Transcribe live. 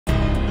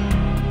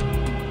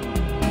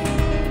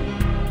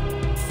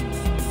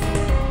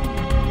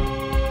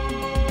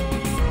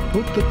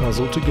put the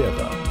puzzle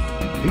together,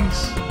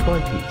 piece by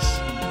piece,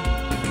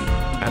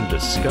 and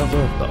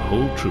discover the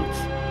whole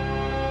truth.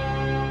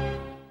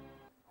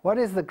 What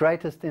is the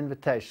greatest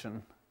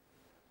invitation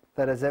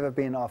that has ever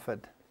been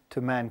offered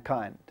to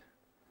mankind?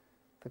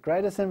 The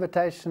greatest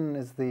invitation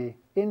is the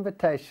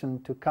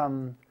invitation to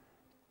come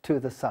to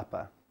the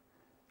supper,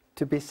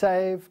 to be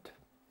saved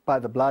by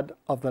the blood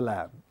of the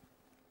Lamb.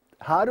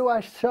 How do I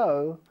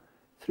show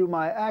through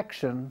my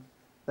action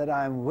that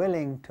I am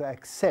willing to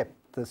accept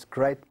this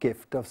great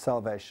gift of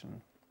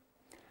salvation?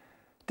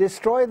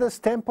 Destroy this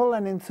temple,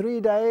 and in 3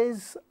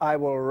 days I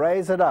will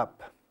raise it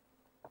up.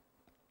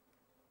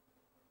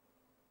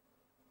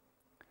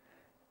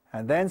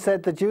 And then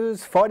said the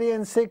Jews,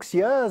 46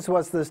 years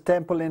was this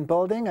temple in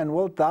building, and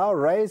wilt thou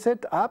raise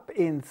it up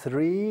in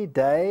 3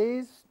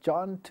 days?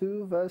 John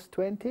 2 verse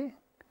 20.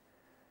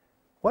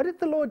 What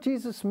did the Lord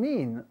Jesus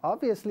mean?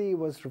 Obviously he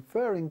was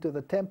referring to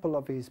the temple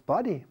of his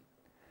body,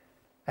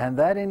 and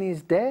that in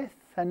his death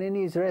and in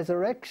his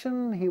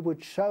resurrection he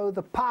would show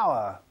the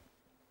power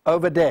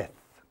over death.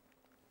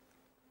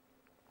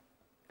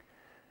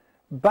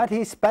 But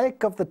he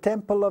spake of the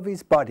temple of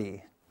his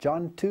body.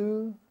 John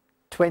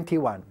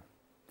 2:21.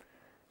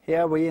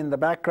 Here we in the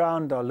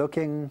background are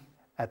looking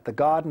at the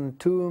garden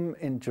tomb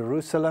in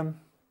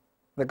Jerusalem.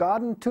 The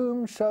garden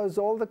tomb shows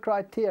all the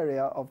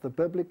criteria of the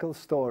biblical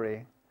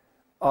story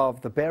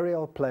of the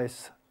burial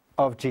place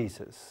of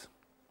Jesus.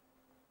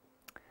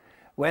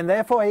 When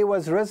therefore he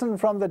was risen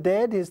from the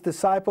dead, his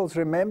disciples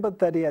remembered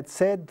that he had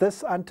said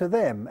this unto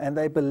them, and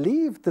they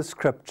believed the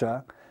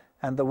scripture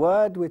and the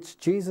word which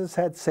Jesus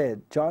had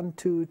said. John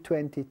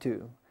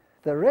 2:22.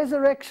 The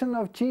resurrection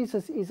of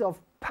Jesus is of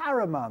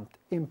paramount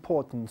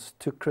importance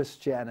to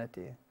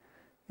Christianity.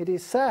 It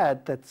is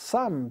sad that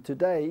some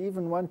today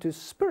even want to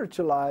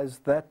spiritualize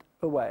that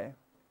away.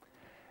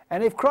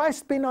 And if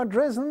Christ be not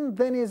risen,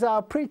 then is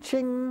our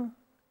preaching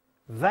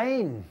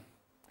vain,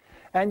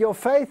 and your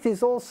faith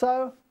is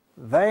also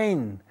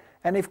vain.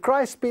 And if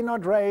Christ be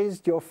not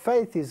raised, your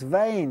faith is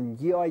vain.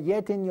 Ye are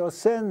yet in your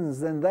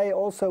sins, and they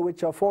also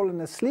which are fallen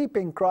asleep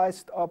in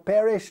Christ are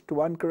perished.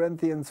 1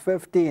 Corinthians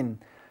 15,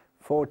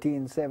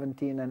 14,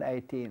 17, and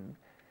 18.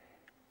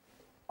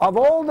 Of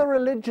all the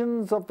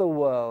religions of the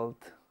world,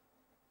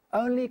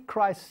 only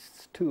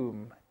Christ's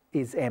tomb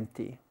is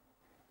empty,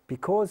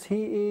 because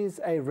he is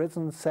a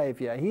risen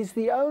Savior. He's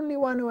the only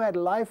one who had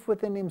life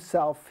within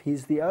himself.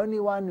 He's the only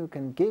one who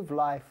can give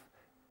life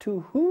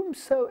to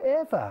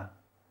whomsoever.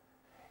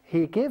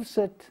 He gives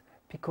it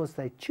because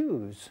they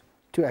choose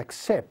to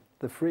accept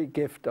the free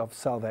gift of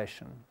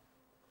salvation.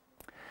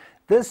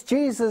 This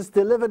Jesus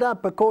delivered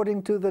up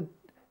according to the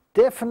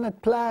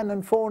definite plan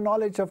and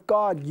foreknowledge of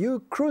God,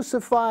 you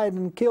crucified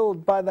and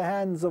killed by the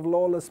hands of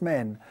lawless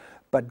men.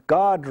 But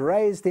God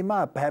raised him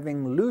up,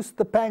 having loosed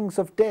the pangs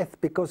of death,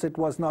 because it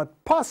was not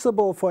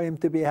possible for him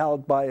to be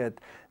held by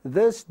it.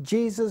 This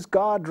Jesus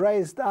God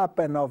raised up,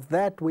 and of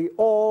that we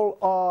all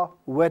are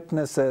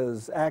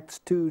witnesses. Acts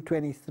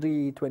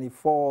 2:23,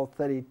 24,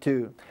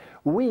 32.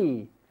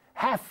 We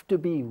have to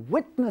be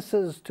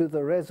witnesses to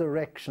the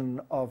resurrection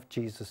of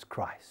Jesus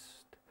Christ.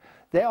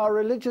 There are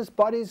religious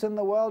bodies in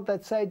the world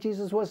that say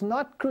Jesus was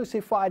not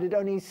crucified. It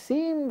only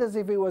seemed as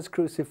if he was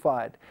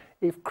crucified.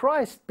 If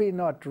Christ be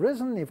not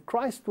risen, if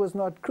Christ was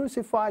not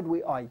crucified,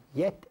 we are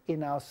yet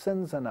in our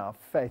sins, and our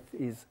faith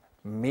is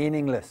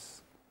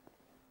meaningless.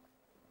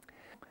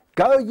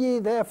 Go ye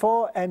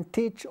therefore and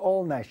teach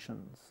all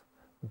nations,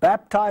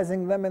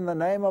 baptizing them in the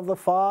name of the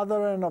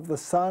Father and of the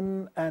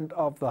Son and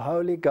of the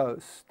Holy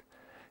Ghost,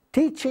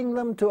 teaching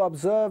them to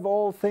observe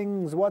all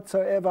things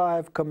whatsoever I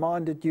have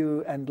commanded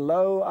you, and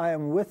lo, I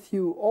am with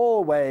you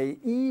always,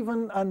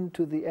 even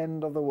unto the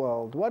end of the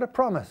world. What a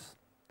promise!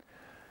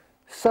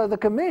 So the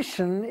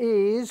commission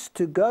is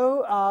to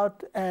go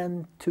out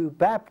and to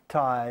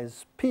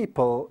baptize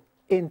people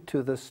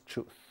into this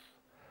truth.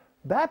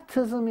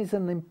 Baptism is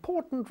an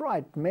important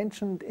rite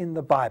mentioned in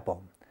the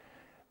Bible.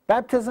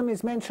 Baptism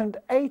is mentioned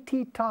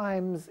 80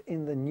 times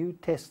in the New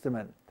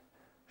Testament.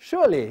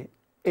 Surely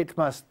it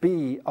must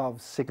be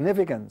of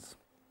significance.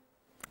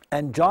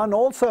 And John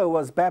also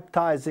was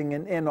baptizing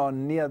in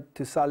Enon near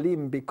to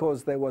Salim,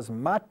 because there was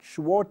much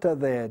water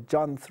there.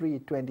 John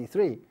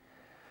 3:23.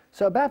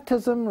 So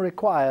baptism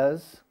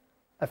requires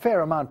a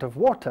fair amount of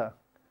water.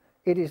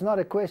 It is not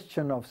a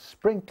question of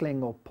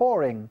sprinkling or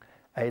pouring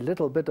a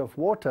little bit of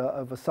water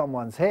over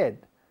someone's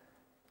head.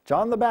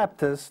 John the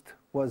Baptist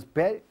was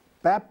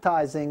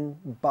baptizing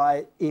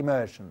by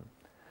immersion.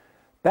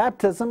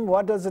 Baptism,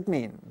 what does it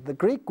mean? The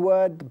Greek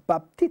word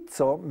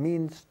baptizo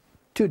means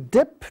to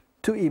dip,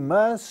 to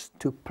immerse,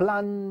 to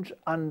plunge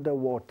under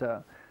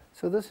water.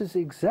 So this is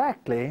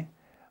exactly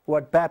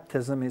what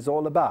baptism is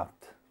all about.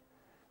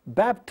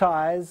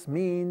 Baptize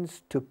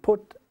means to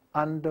put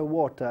under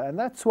water, and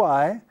that's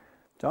why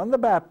John the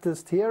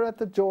Baptist here at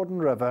the Jordan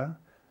River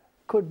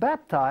could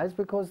baptize,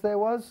 because there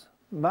was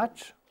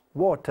much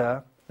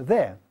water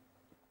there.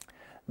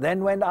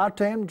 Then went out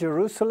to him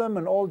Jerusalem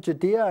and all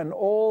Judea and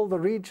all the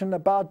region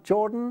about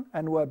Jordan,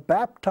 and were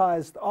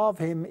baptized of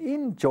him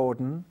in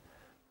Jordan,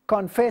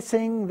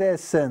 confessing their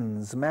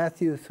sins,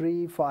 Matthew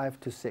 3,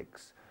 5-6.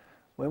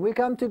 When we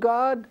come to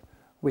God,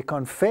 we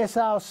confess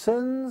our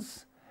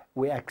sins,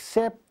 we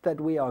accept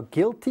that we are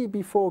guilty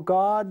before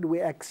God,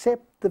 we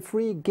accept the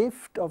free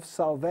gift of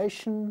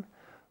salvation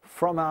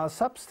from our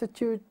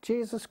substitute,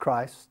 Jesus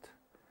Christ,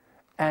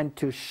 and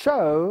to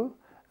show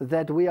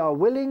that we are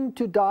willing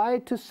to die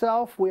to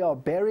self, we are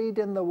buried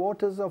in the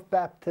waters of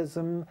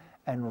baptism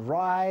and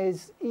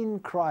rise in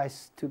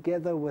Christ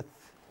together with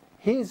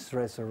His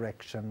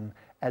resurrection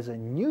as a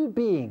new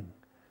being.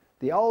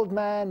 The old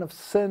man of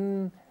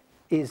sin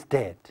is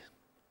dead.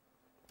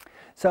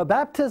 So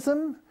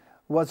baptism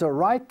was a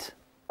rite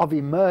of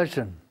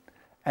immersion,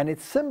 and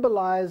it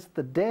symbolized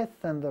the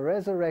death and the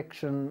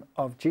resurrection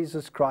of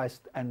Jesus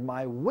Christ and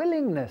my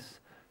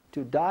willingness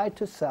to die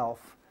to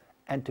self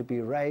and to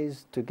be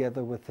raised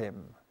together with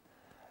Him.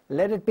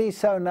 Let it be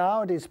so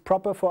now. It is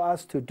proper for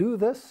us to do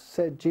this,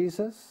 said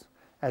Jesus,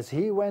 as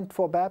He went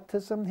for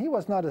baptism. He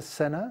was not a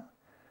sinner,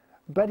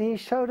 but He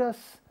showed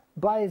us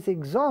by His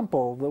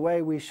example the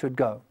way we should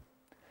go.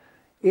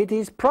 It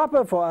is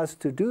proper for us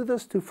to do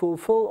this to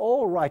fulfill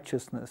all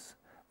righteousness.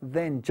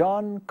 Then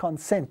John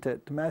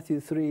consented, Matthew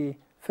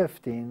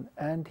 3:15,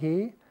 and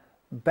he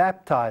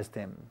baptized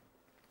him.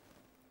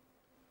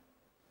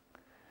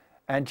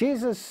 And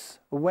Jesus,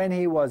 when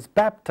He was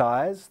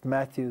baptized,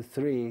 Matthew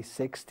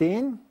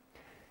 3:16,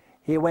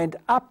 He went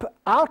up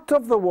out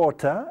of the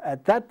water.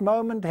 At that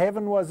moment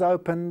heaven was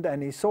opened,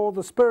 and He saw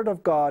the Spirit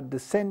of God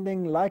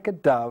descending like a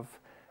dove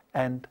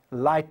and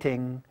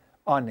lighting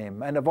on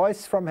Him. And a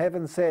voice from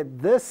heaven said,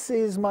 "This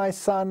is my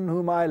Son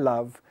whom I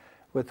love,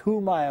 with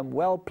whom I am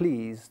well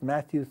pleased."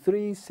 Matthew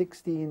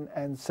 3:16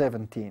 and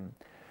 17.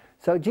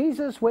 So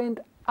Jesus went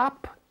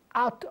up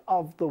out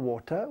of the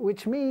water,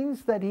 which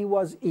means that He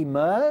was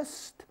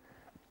immersed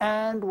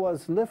and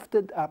was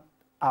lifted up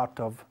out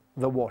of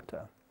the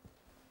water.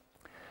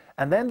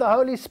 And then the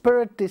Holy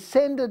Spirit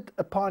descended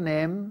upon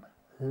Him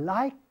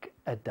like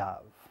a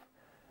dove.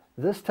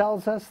 This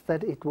tells us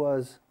that it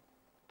was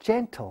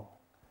gentle,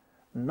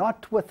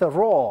 not with a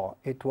roar.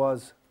 It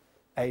was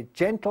a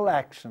gentle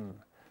action.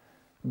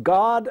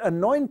 God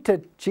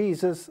anointed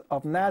Jesus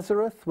of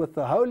Nazareth with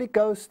the Holy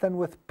Ghost and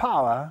with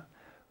power,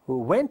 who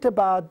went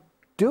about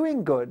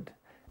doing good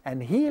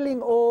and healing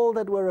all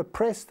that were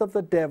oppressed of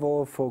the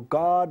devil, for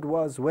God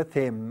was with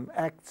Him.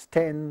 Acts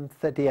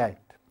 10:38.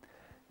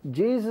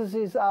 Jesus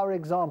is our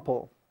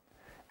example.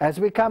 As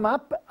we come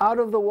up out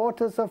of the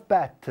waters of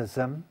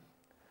baptism,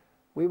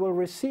 we will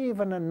receive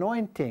an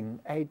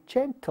anointing, a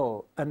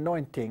gentle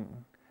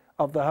anointing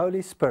of the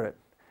Holy Spirit.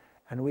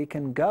 And we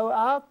can go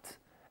out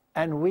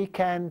and we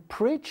can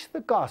preach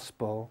the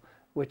gospel,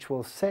 which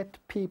will set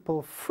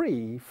people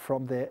free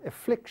from their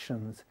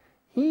afflictions,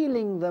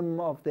 healing them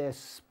of their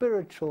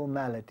spiritual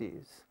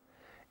maladies.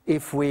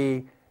 If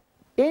we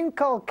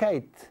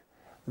inculcate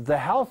the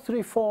health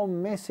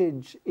reform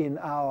message in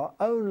our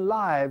own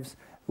lives,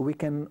 we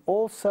can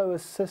also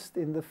assist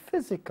in the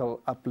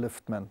physical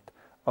upliftment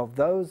of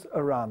those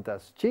around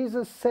us.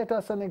 Jesus set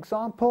us an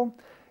example.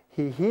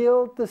 He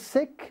healed the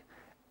sick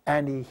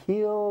and He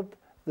healed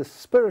the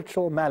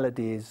spiritual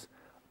maladies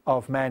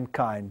of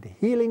mankind,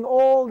 healing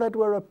all that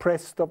were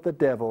oppressed of the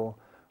devil,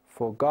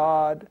 for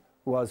God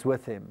was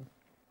with Him.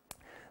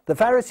 The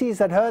Pharisees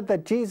had heard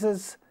that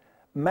Jesus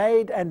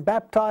made and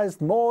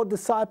baptized more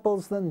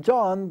disciples than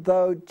John,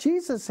 though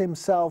Jesus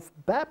Himself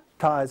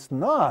baptized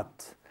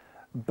not,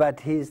 but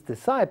His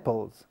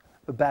disciples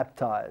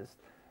baptized.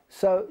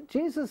 So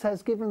Jesus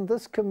has given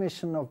this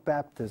commission of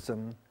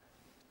baptism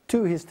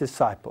to His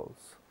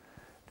disciples.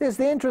 There's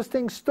the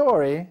interesting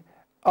story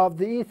of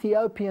the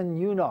Ethiopian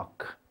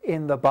eunuch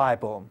in the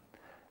Bible.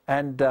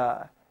 And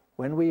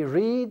when we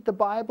read the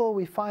Bible,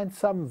 we find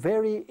some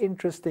very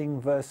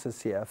interesting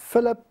verses here.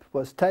 Philip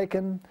was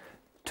taken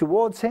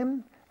towards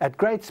him at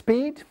great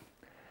speed,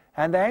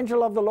 and the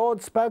angel of the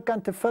Lord spoke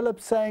unto Philip,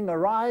 saying,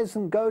 "Arise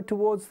and go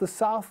towards the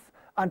south,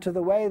 unto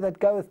the way that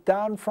goeth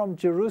down from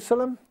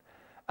Jerusalem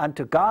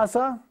unto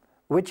Gaza,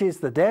 which is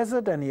the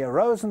desert." And he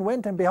arose and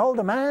went, and behold,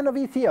 a man of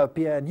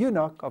Ethiopia, an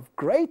eunuch of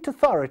great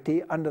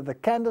authority under the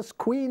Candace,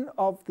 queen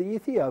of the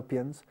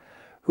Ethiopians,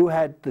 who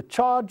had the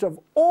charge of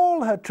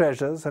all her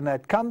treasures, and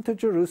had come to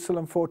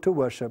Jerusalem for to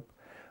worship,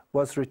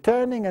 was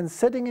returning and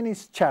sitting in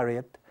his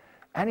chariot,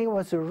 and he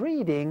was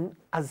reading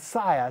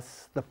Isaiah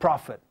the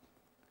prophet.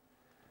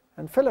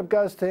 And Philip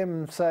goes to him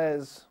and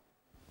says,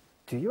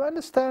 "Do you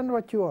understand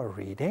what you are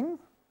reading?"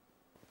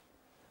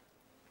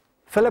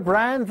 Philip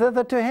ran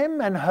thither to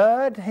him and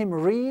heard him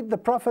read the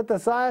prophet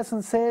Isaiah,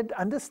 and said,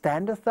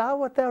 "Understandest thou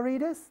what thou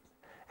readest?"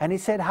 And he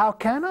said, "How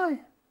can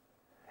I?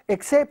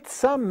 Except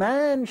some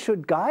man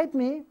should guide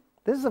me."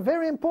 This is a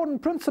very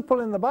important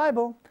principle in the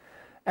Bible.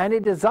 And he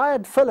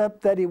desired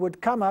Philip that he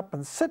would come up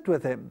and sit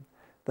with him.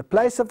 The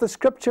place of the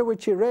scripture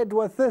which he read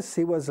was this: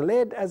 "He was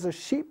led as a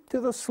sheep to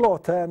the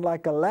slaughter, and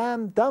like a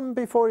lamb dumb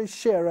before his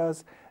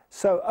shearers,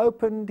 so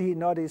opened he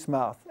not his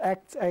mouth."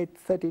 Acts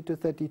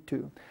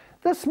 8:30-32.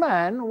 This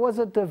man was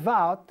a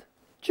devout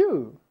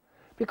Jew,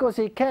 because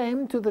he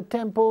came to the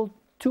temple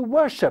to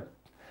worship.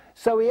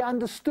 So he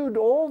understood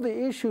all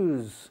the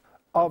issues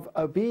of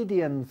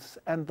obedience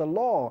and the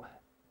law,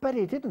 but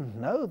he didn't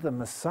know the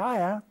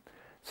Messiah.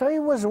 So he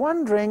was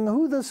wondering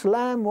who this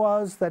lamb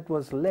was that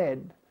was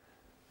led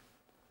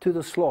to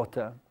the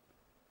slaughter.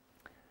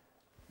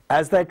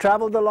 As they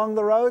traveled along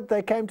the road,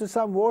 they came to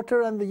some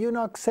water, and the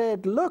eunuch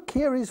said, "Look,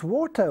 here is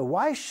water.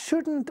 Why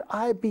shouldn't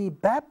I be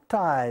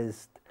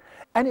baptized?"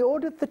 And he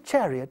ordered the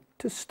chariot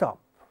to stop.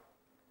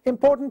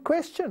 Important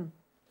question.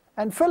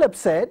 And Philip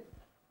said,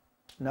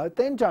 note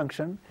the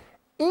injunction,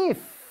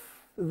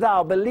 "If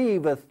thou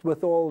believest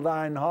with all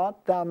thine heart,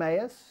 thou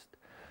mayest."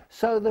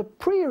 So the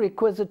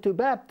prerequisite to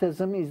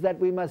baptism is that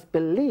we must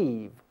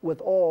believe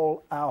with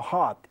all our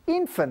heart.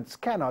 Infants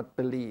cannot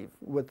believe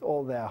with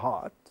all their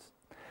hearts.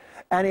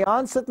 And he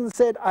answered and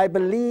said, "I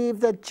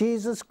believe that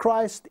Jesus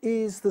Christ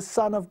is the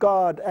Son of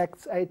God,"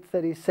 Acts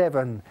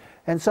 8:37.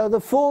 And so the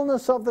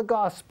fullness of the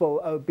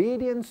gospel,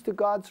 obedience to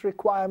God's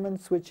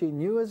requirements, which he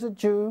knew as a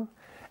Jew,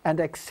 and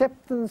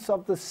acceptance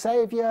of the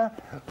Savior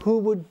who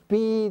would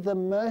be the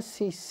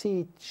mercy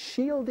seat,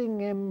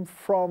 shielding him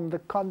from the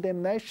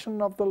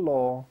condemnation of the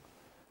law,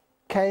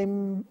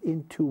 came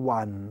into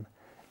one,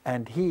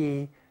 and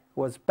he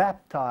was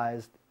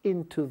baptized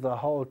into the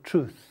whole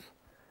truth,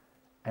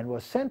 and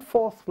was sent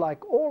forth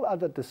like all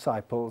other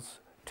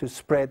disciples to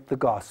spread the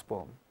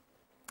gospel.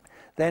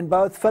 Then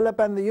both Philip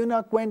and the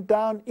eunuch went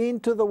down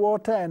into the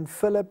water, and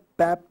Philip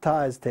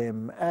baptized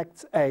him.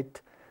 Acts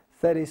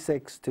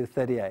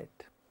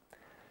 8:36-38.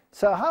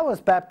 So how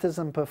was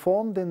baptism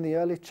performed in the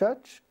early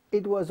church?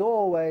 It was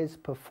always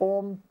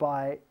performed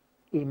by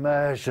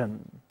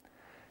immersion.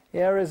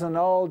 Here is an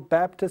old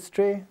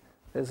baptistry.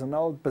 There's an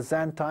old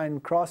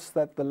Byzantine cross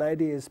that the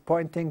lady is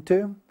pointing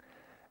to.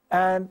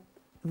 And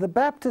the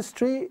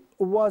baptistry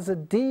was a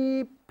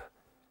deep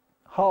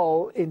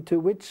hole into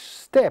which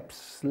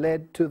steps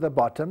led to the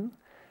bottom,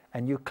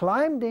 and you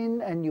climbed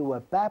in and you were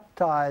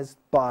baptized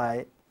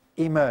by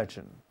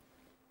immersion.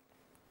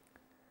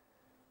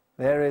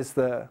 There is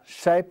the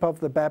shape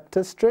of the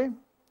baptistry.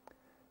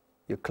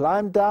 You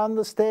climbed down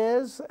the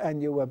stairs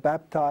and you were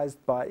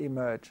baptized by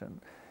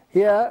immersion.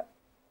 Here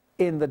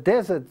in the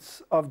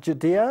deserts of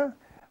Judea,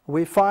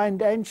 we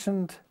find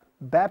ancient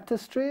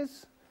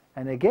baptistries,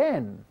 and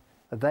again,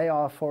 they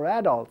are for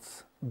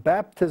adults,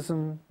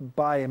 baptism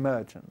by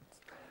immersion.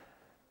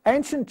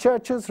 Ancient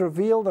churches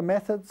reveal the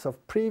methods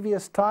of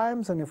previous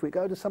times, and if we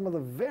go to some of the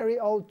very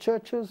old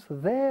churches,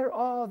 there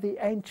are the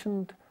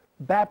ancient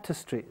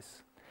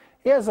baptistries.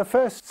 Here's a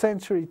first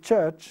century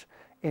church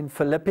in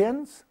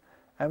Philippians,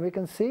 and we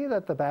can see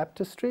that the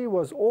baptistry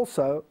was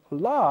also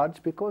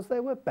large because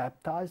they were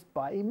baptized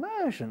by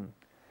immersion.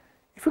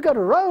 If we go to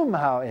Rome,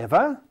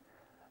 however,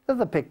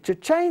 the picture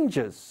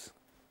changes.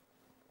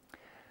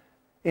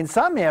 In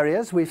some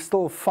areas we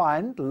still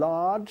find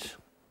large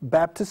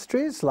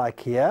baptistries like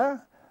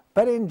here,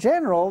 but in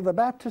general the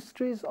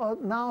baptistries are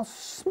now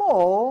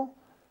small,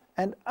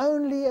 and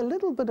only a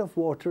little bit of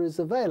water is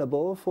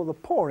available for the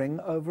pouring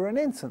over an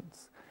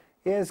incense.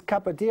 Here's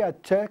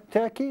Cappadocia,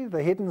 Turkey,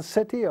 the hidden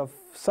city of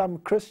some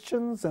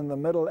Christians in the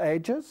Middle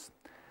Ages.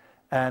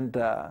 And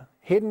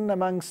hidden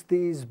amongst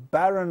these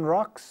barren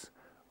rocks,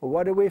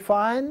 what do we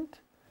find?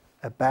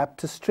 A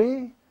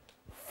baptistry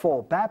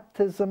for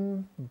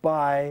baptism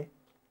by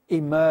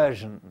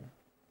immersion.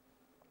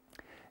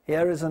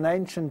 Here is an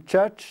ancient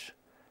church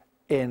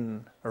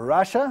in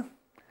Russia,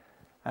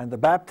 and the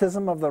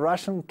baptism of the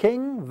Russian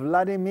king,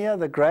 Vladimir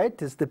the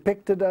Great, is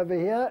depicted over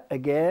here.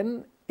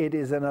 Again, it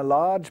is in a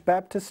large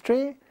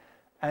baptistry,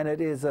 and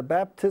it is a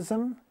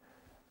baptism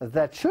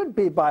that should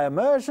be by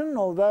immersion,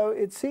 although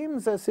it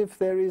seems as if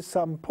there is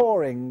some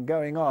pouring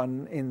going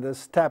on in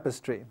this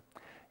tapestry.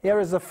 Here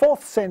is a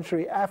 4th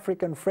century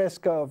African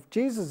fresco of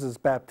Jesus'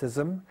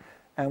 baptism,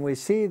 and we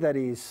see that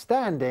he is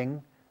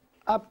standing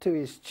up to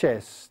his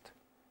chest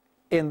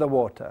in the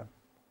water.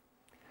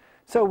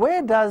 So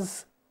where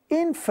does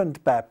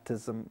infant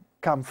baptism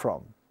come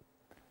from?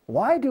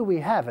 Why do we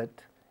have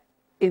it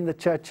in the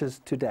churches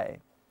today?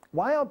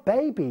 Why are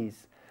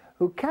babies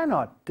who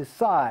cannot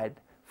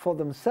decide for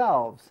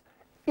themselves,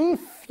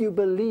 if you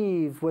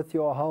believe with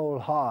your whole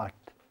heart,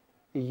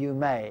 you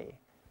may?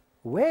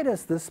 Where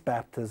does this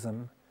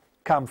baptism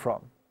come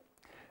from?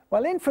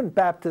 Well, infant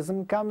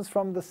baptism comes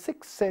from the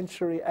 6th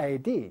century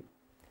AD.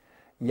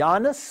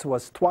 Janus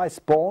was twice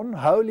born.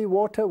 Holy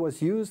water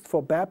was used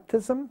for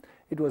baptism.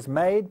 It was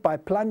made by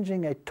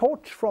plunging a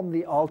torch from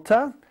the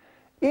altar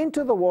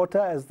into the water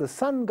as the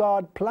sun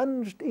god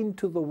plunged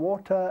into the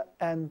water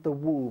and the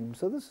womb.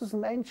 So this is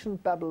an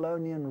ancient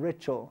Babylonian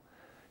ritual.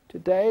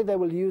 Today they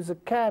will use a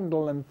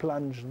candle and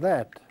plunge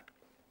that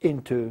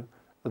into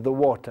the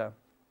water.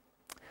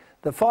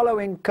 The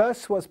following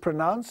curse was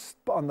pronounced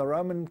on the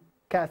Roman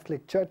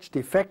Catholic Church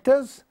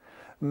defectors.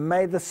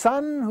 May the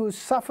Son who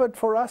suffered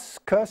for us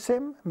curse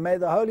him. May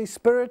the Holy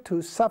Spirit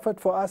who suffered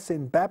for us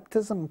in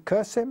baptism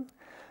curse him.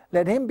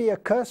 Let him be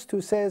accursed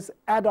who says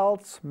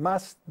adults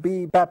must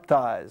be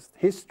baptized.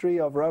 History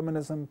of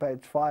Romanism,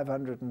 page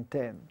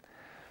 510.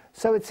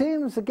 So it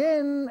seems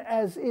again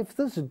as if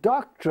this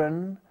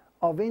doctrine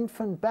of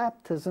infant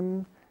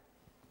baptism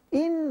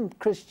in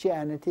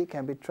Christianity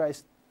can be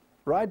traced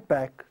right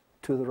back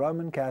to the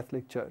Roman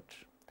Catholic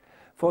Church.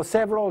 For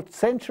several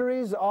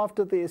centuries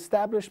after the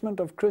establishment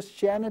of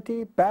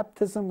Christianity,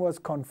 baptism was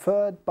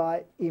conferred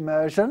by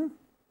immersion.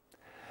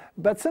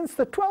 But since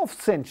the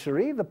 12th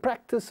century, the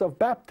practice of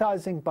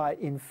baptizing by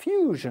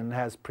infusion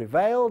has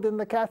prevailed in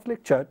the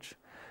Catholic Church,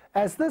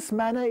 as this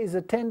manner is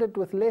attended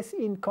with less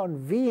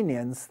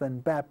inconvenience than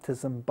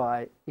baptism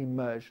by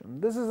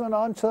immersion. This is an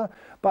answer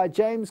by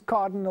James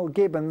Cardinal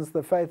Gibbons,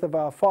 The Faith of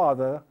Our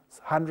Father,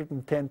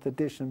 110th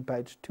edition,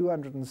 page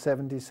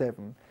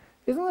 277.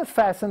 Isn't it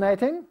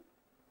fascinating?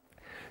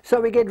 So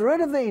we get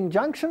rid of the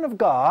injunction of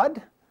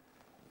God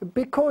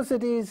because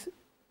it is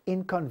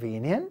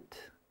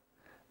inconvenient.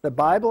 The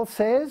Bible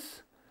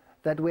says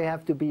that we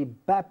have to be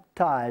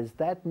baptized.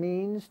 That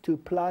means to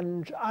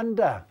plunge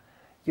under.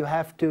 You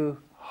have to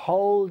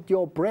hold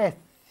your breath.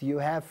 You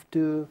have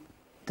to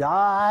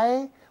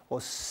die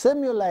or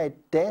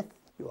simulate death.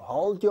 You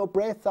hold your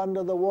breath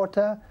under the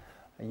water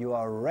and you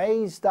are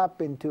raised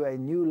up into a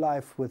new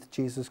life with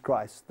Jesus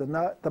Christ.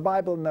 The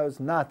Bible knows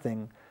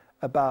nothing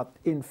about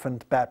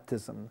infant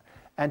baptism.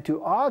 And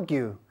to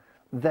argue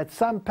that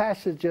some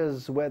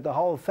passages where the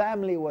whole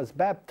family was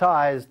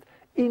baptized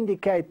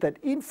indicate that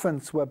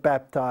infants were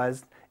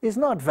baptized is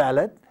not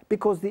valid,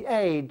 because the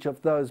age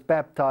of those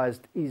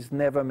baptized is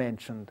never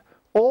mentioned.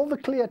 All the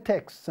clear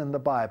texts in the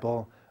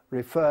Bible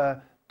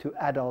refer to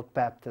adult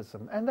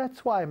baptism. And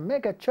that's why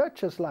mega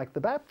churches like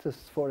the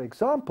Baptists, for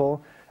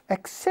example,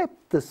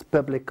 accept this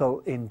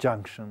biblical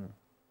injunction.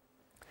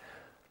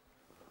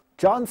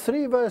 John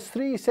 3 verse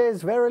 3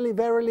 says, "Verily,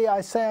 verily, I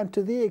say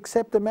unto thee,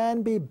 except a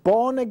man be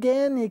born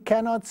again, he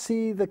cannot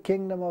see the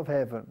kingdom of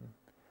heaven."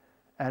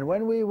 And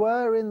when we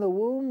were in the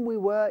womb, we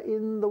were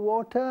in the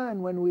water,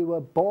 and when we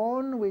were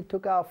born, we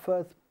took our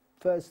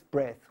first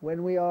breath.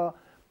 When we are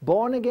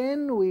born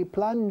again, we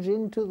plunge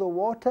into the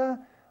water,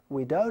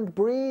 we don't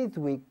breathe,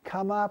 we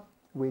come up,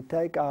 we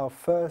take our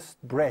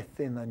first breath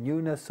in the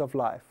newness of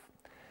life.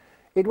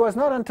 It was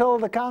not until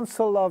the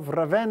Council of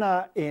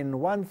Ravenna in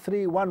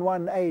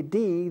 1311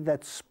 AD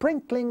that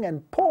sprinkling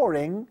and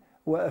pouring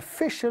were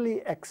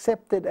officially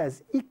accepted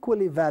as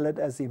equally valid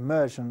as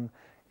immersion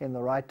in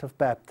the rite of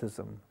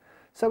baptism.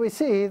 So we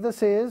see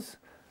this is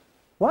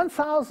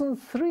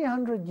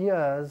 1,300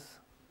 years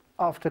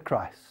after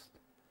Christ.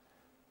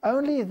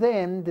 Only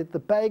then did the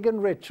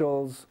pagan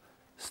rituals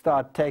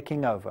start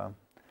taking over.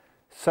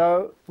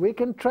 So we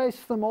can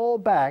trace them all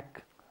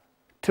back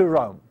to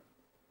Rome.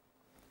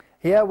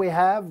 Here we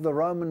have the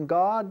Roman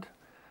Guard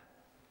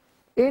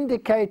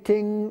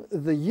indicating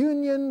the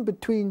union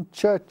between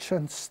church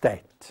and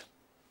state.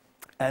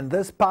 And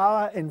this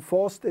power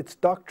enforced its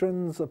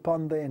doctrines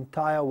upon the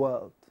entire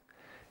world.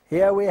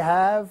 Here we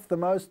have the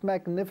most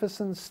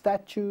magnificent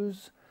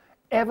statues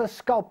ever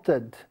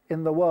sculpted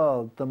in the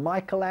world, the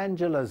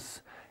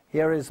Michelangelos.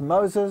 Here is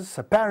Moses.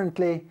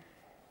 Apparently,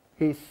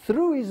 he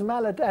threw his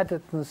mallet at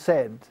it and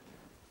said,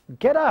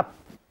 "Get up,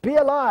 be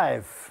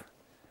alive,"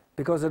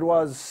 because it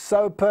was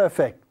so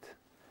perfect.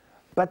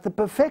 But the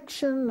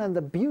perfection and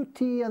the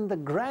beauty and the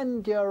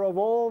grandeur of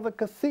all the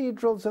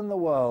cathedrals in the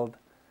world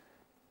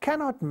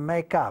cannot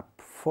make up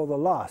for the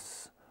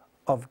loss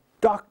of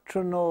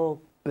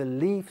doctrinal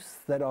beliefs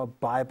that are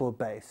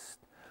Bible-based.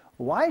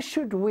 Why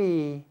should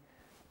we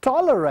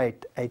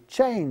tolerate a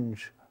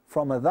change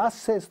from a "thus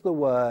says the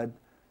word"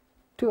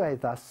 to a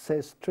 "thus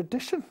says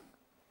tradition"?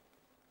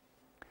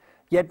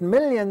 Yet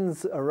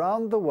millions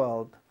around the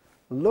world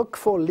look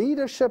for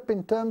leadership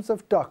in terms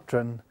of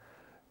doctrine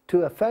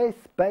to a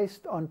faith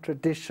based on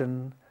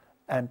tradition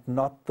and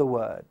not the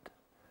Word.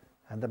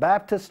 And the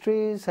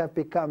baptistries have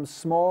become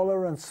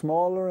smaller and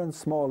smaller and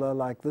smaller,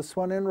 like this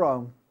one in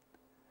Rome.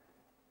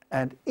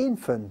 And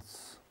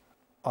infants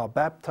are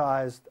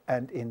baptized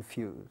and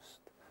infused.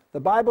 The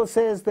Bible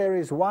says there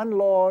is one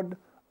Lord,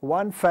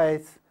 one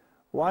faith,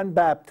 one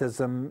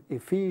baptism,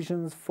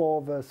 Ephesians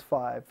 4 verse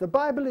 5. The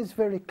Bible is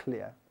very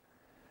clear.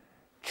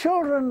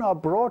 Children are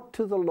brought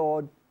to the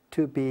Lord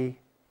to be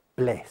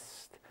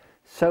blessed.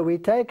 So we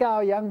take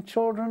our young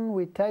children,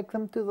 we take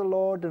them to the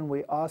Lord, and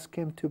we ask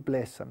Him to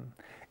bless them.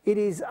 It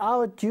is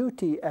our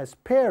duty as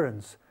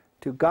parents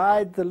to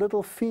guide the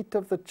little feet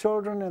of the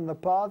children in the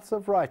paths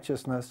of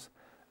righteousness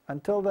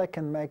until they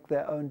can make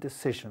their own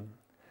decision.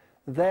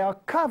 They are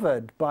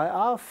covered by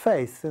our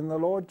faith in the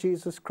Lord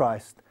Jesus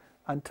Christ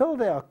until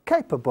they are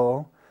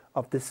capable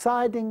of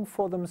deciding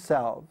for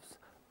themselves.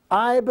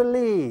 I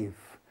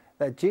believe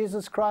that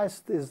Jesus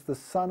Christ is the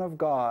Son of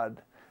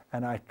God,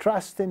 and I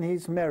trust in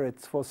His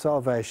merits for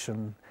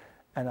salvation,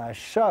 and I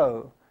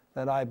show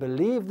that I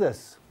believe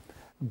this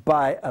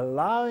by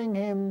allowing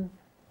Him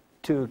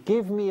to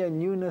give me a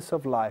newness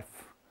of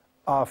life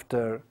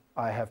after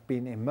I have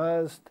been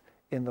immersed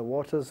in the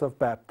waters of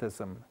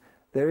baptism.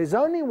 There is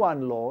only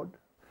one Lord,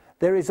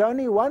 there is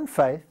only one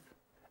faith,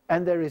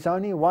 and there is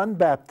only one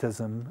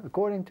baptism,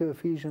 according to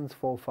Ephesians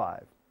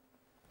 4:5.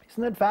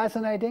 Isn't it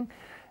fascinating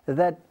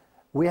that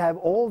we have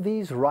all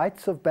these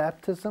rites of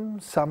baptism?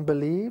 Some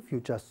believe you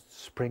just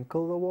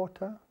sprinkle the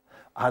water.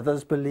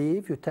 Others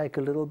believe you take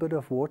a little bit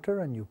of water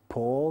and you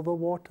pour the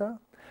water.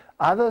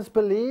 Others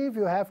believe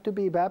you have to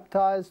be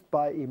baptized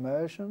by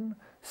immersion.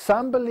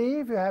 Some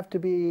believe you have to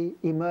be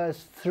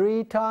immersed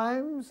 3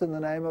 times in the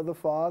name of the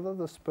Father,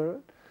 the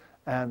Spirit,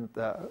 and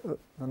the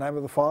name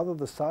of the Father,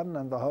 the Son,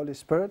 and the Holy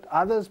Spirit.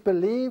 Others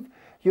believe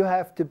you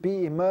have to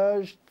be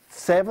immersed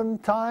 7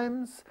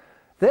 times.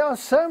 There are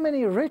so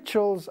many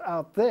rituals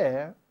out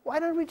there. Why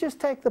don't we just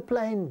take the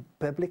plain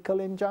biblical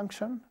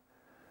injunction?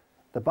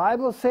 The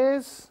Bible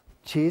says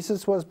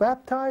Jesus was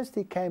baptized,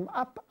 he came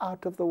up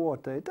out of the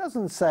water. It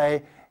doesn't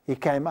say he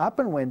came up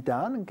and went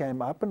down, and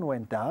came up and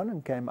went down,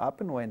 and came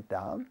up and went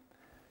down.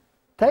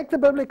 Take the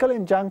biblical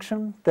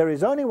injunction. There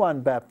is only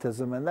one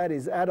baptism, and that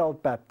is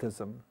adult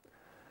baptism.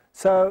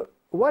 So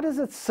what does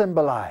it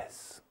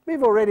symbolize?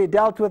 We've already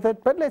dealt with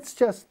it, but let's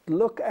just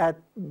look at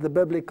the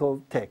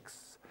biblical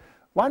texts.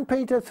 1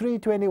 Peter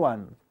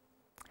 3:21.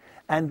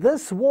 And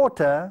this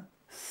water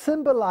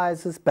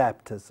symbolizes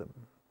baptism,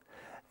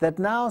 that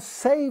now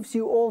saves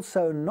you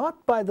also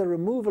not by the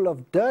removal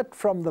of dirt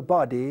from the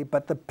body,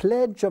 but the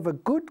pledge of a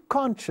good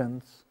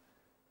conscience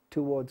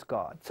towards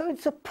God. So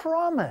it's a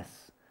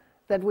promise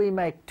that we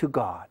make to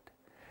God.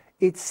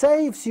 It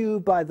saves you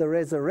by the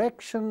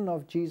resurrection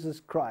of Jesus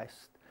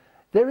Christ.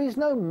 There is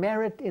no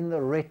merit in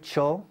the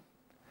ritual.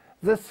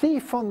 The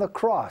thief on the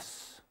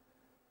cross,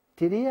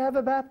 did he have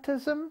a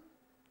baptism?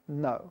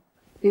 No.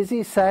 Is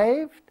he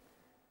saved?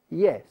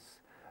 Yes.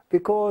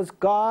 Because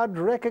God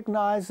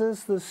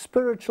recognizes the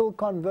spiritual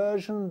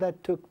conversion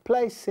that took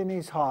place in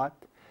his heart,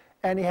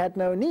 and he had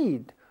no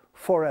need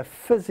for a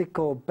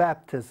physical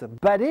baptism.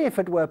 But if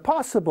it were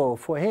possible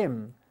for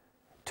him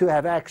to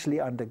have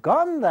actually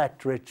undergone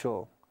that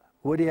ritual,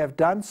 would he have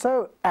done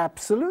so?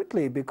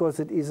 Absolutely, because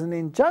it is an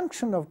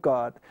injunction of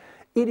God.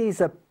 It is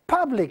a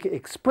public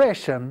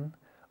expression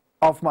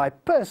of my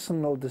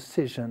personal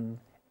decision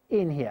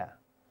in here.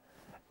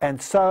 And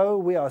so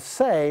we are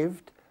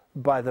saved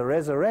by the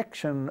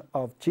resurrection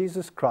of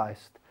Jesus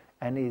Christ,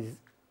 and is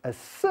a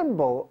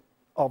symbol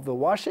of the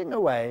washing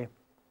away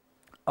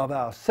of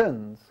our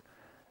sins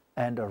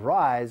and a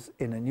rise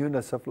in a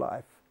newness of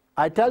life.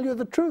 I tell you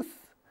the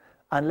truth,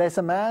 unless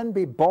a man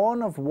be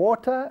born of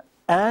water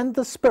and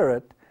the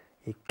Spirit,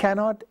 he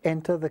cannot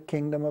enter the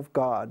kingdom of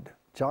God.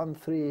 John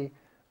 3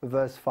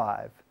 verse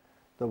 5.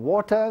 The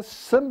water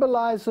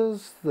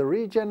symbolizes the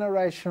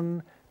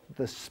regeneration.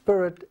 The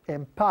Spirit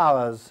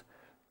empowers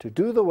to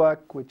do the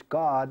work which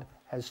God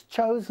has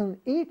chosen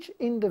each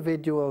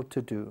individual to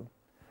do.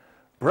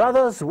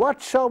 Brothers,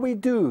 what shall we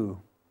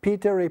do?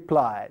 Peter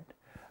replied,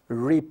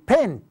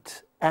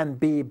 repent and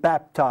be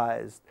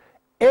baptized,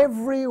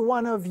 every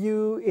one of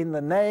you, in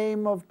the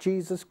name of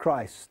Jesus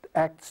Christ.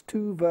 Acts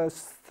 2 verse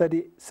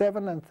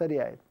 37 and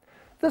 38.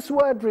 This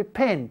word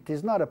repent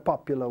is not a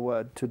popular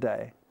word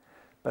today,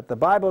 but the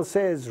Bible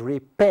says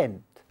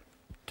repent,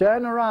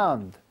 turn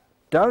around,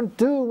 don't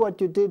do what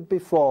you did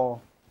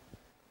before,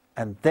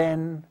 and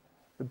then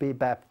be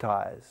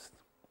baptized.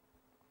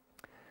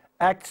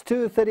 Acts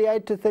 2,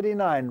 38 to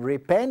 39.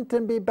 Repent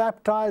and be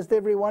baptized,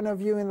 every one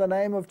of you, in the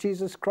name of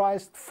Jesus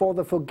Christ, for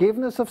the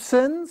forgiveness of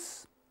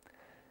sins,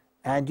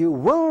 and you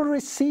will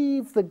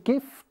receive the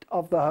gift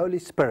of the Holy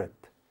Spirit.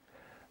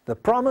 The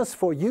promise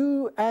for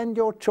you and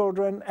your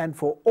children, and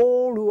for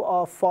all who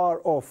are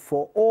far off,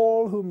 for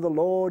all whom the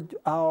Lord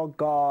our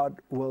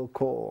God will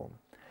call.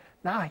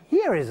 Now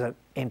here is an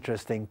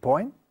interesting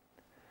point.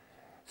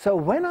 So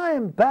when I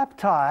am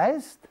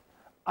baptized,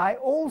 I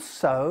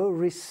also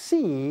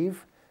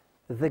receive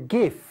the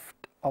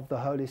gift of the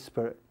Holy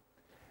Spirit.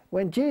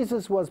 When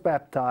Jesus was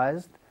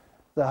baptized,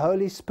 the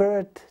Holy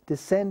Spirit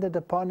descended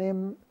upon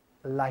him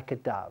like a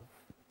dove,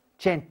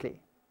 gently.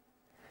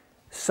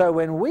 So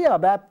when we are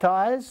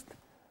baptized,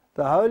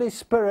 the Holy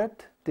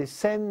Spirit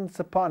descends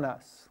upon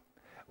us.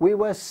 We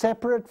were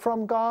separate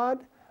from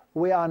God.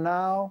 We are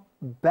now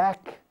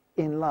back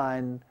in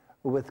line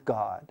with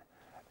God.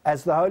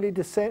 As the Holy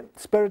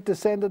Spirit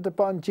descended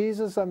upon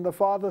Jesus and the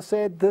Father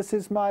said, this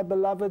is my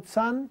beloved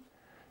Son,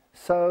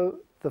 so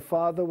the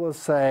Father will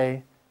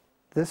say,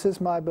 this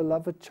is my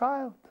beloved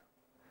child.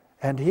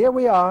 And here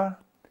we are,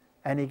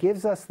 and he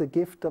gives us the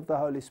gift of the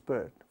Holy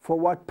Spirit. For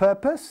what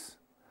purpose?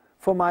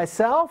 For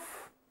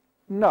myself?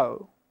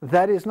 No,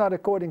 that is not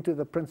according to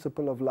the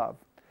principle of love.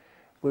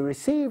 We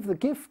receive the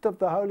gift of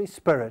the Holy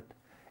Spirit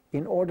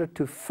in order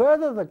to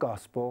further the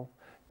gospel,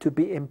 to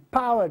be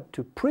empowered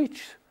to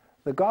preach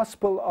the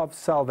gospel of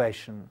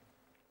salvation.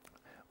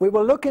 We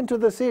will look into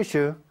this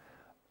issue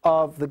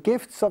of the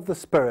gifts of the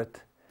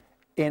Spirit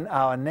in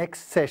our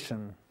next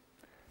session.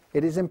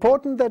 It is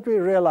important that we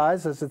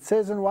realize, as it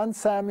says in 1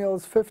 Samuel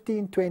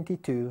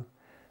 15:22,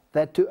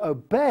 that to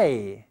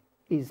obey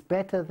is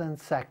better than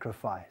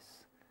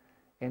sacrifice.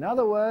 In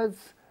other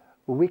words,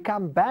 we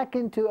come back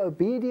into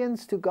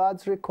obedience to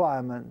God's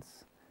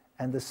requirements,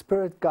 and the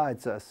Spirit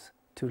guides us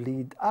to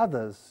lead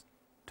others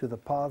to the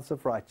paths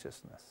of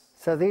righteousness.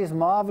 So these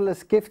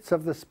marvelous gifts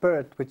of the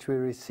Spirit which we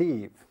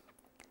receive.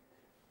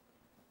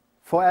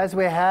 For as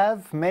we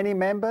have many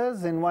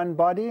members in one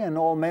body, and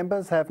all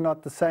members have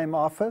not the same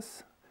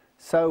office,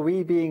 so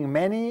we being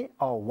many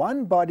are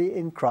one body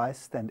in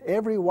Christ, and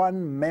every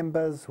one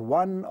members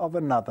one of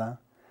another,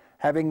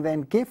 having then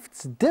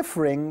gifts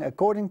differing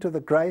according to the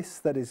grace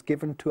that is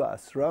given to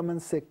us.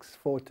 Romans 6,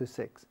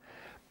 4-6.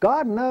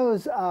 God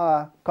knows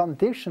our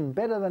condition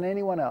better than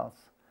anyone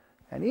else.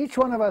 And each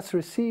one of us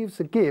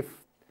receives a gift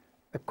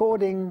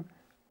according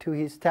to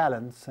his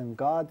talents, and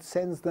God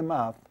sends them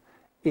out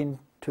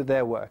into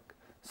their work.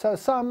 So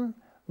some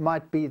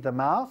might be the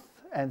mouth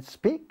and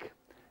speak,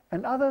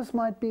 and others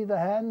might be the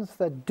hands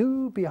that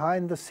do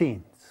behind the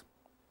scenes.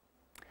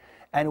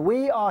 And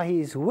we are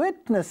his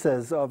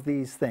witnesses of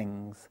these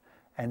things,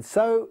 and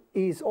so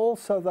is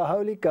also the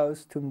Holy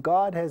Ghost, whom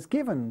God has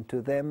given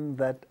to them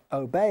that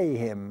obey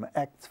him.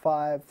 Acts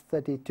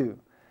 5:32.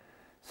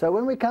 So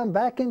when we come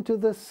back into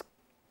this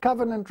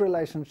covenant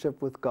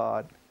relationship with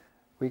God,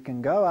 we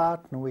can go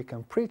out and we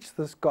can preach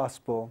this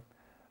gospel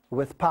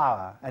with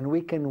power, and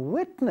we can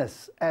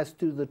witness as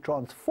to the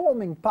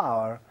transforming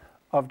power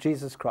of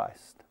Jesus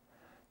Christ.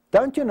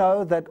 Don't you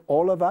know that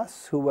all of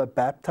us who were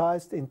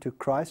baptized into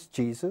Christ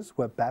Jesus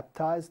were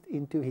baptized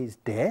into his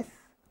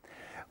death?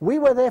 We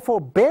were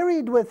therefore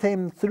buried with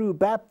him through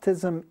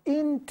baptism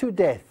into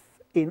death,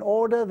 in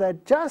order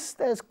that just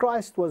as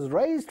Christ was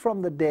raised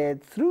from the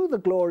dead through the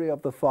glory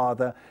of the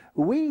Father,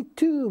 we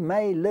too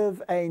may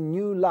live a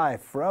new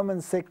life.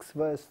 Romans 6,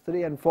 verse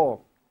 3 and 4.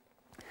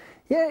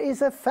 Here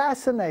is a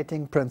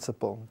fascinating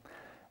principle.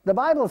 The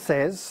Bible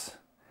says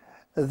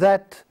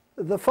that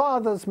the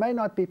fathers may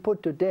not be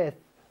put to death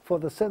for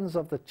the sins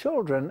of the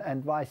children,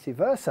 and vice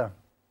versa.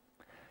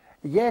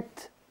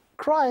 Yet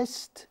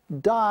Christ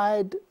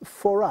died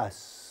for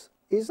us.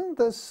 Isn't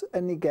this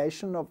a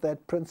negation of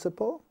that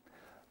principle?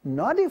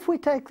 Not if we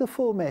take the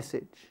full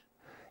message.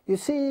 You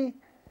see,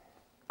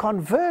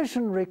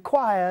 conversion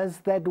requires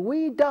that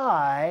we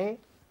die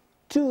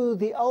to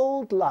the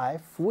old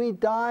life, we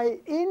die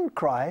in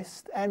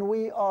Christ, and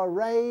we are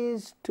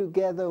raised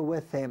together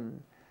with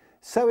him.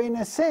 So in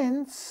a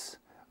sense,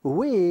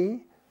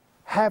 we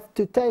have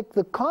to take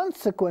the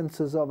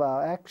consequences of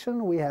our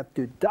action, we have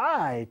to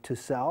die to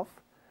self,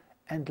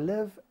 and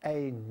live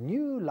a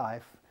new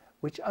life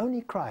which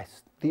only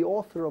Christ, the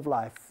author of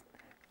life,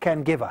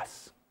 can give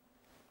us.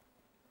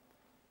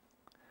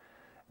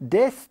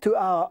 Death to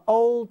our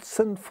old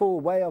sinful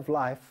way of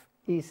life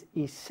is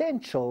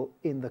essential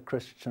in the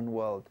Christian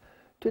world.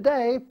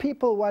 Today,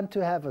 people want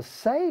to have a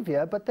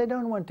savior, but they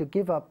don't want to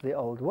give up the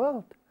old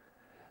world.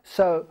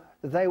 So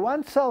they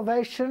want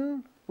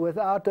salvation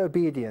without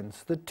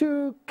obedience. The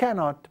two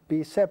cannot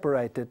be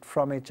separated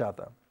from each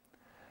other.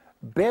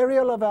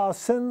 Burial of our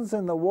sins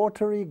in the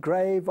watery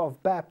grave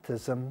of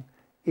baptism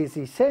is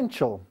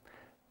essential,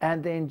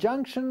 and the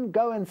injunction,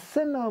 go and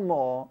sin no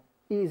more,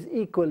 is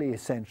equally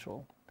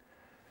essential.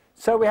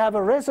 So we have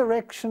a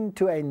resurrection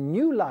to a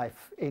new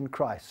life in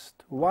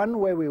Christ, one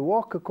where we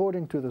walk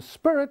according to the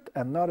Spirit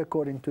and not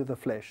according to the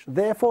flesh.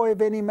 Therefore,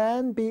 if any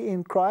man be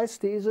in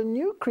Christ, he is a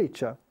new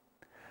creature.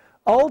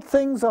 Old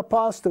things are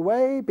passed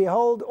away,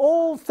 behold,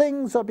 all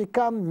things are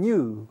become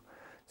new.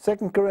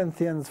 2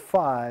 Corinthians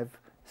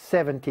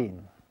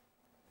 5:17.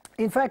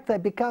 In fact, they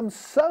become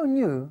so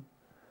new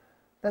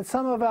that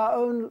some of our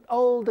own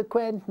old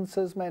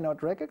acquaintances may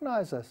not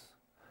recognize us.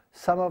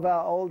 Some of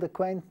our old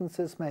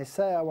acquaintances may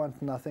say, I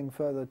want nothing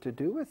further to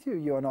do with you.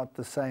 You are not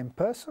the same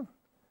person.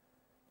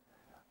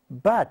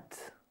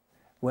 But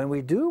when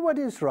we do what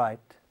is right,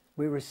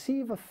 we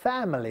receive a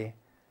family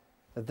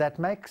that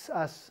makes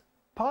us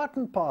part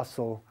and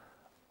parcel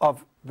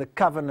of the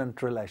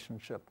covenant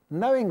relationship.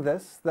 Knowing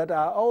this, that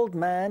our old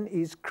man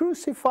is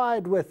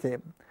crucified with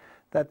him,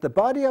 that the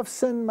body of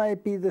sin may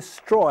be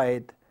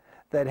destroyed,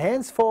 that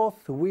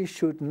henceforth we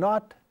should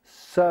not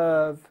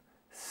serve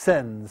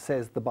sin,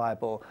 says the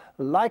Bible.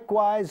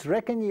 Likewise,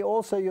 reckon ye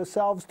also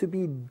yourselves to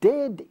be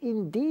dead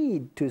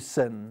indeed to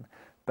sin,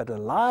 but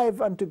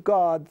alive unto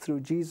God through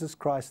Jesus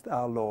Christ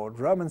our Lord.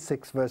 Romans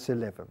 6, verse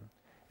 11.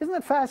 Isn't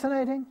it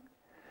fascinating?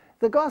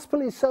 The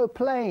gospel is so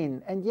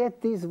plain, and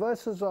yet these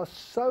verses are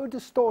so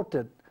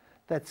distorted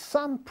that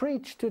some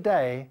preach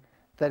today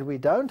that we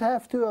don't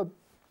have to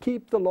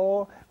keep the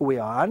law, we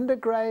are under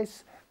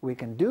grace, we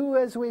can do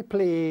as we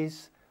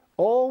please,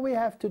 all we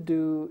have to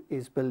do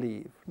is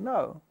believe.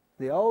 No,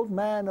 the old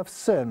man of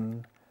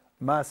sin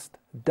must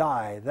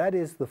die. That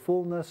is the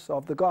fullness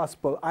of the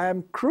gospel. I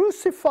am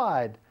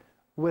crucified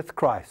with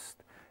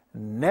Christ.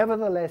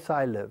 Nevertheless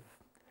I live.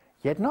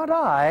 Yet not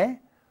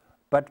I,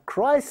 but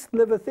Christ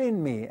liveth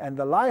in me, and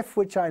the life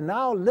which I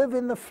now live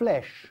in the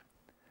flesh,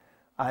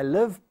 I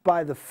live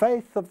by the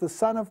faith of the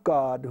Son of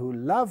God, who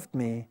loved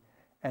me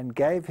and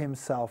gave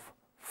himself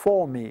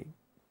for me.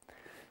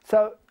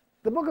 So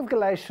the book of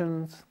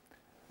Galatians,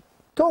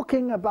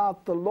 talking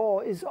about the law,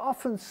 is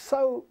often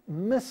so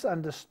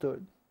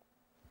misunderstood.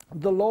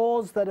 The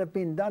laws that have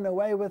been done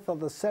away with are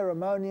the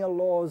ceremonial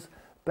laws,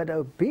 but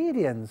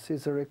obedience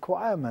is a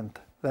requirement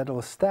that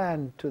will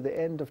stand to the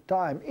end of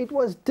time. It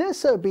was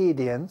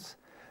disobedience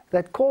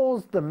that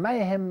caused the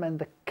mayhem and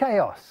the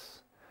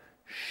chaos.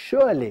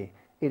 Surely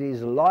it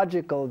is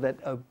logical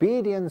that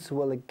obedience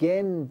will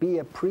again be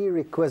a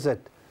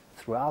prerequisite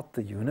throughout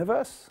the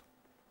universe.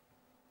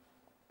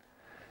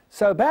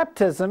 So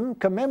baptism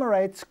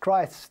commemorates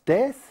Christ's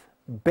death,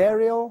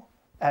 burial,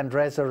 and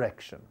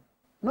resurrection.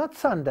 Not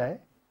Sunday,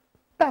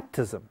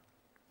 baptism.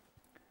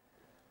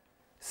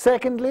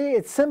 Secondly,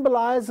 it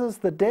symbolizes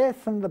the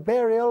death and the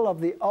burial of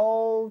the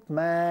old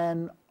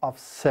man of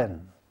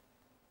sin.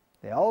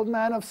 The old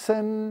man of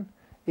sin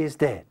is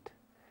dead.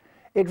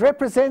 It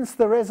represents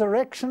the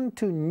resurrection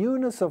to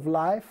newness of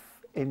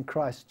life in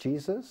Christ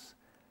Jesus.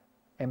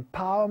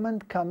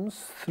 Empowerment comes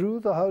through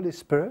the Holy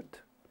Spirit,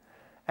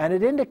 and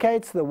it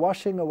indicates the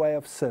washing away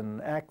of sin,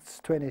 Acts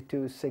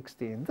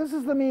 22:16. This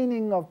is the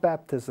meaning of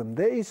baptism.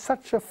 There is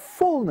such a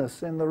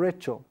fullness in the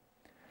ritual.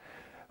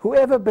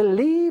 Whoever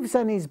believes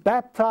and is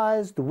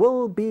baptized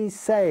will be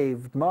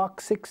saved,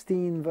 Mark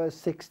 16, verse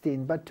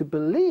 16. But to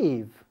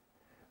believe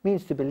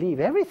means to believe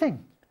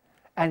everything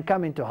and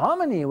come into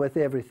harmony with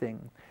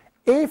everything.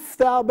 If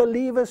thou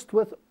believest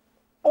with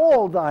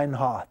all thine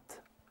heart,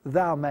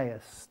 thou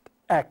mayest,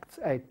 Acts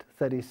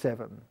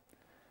 8:37.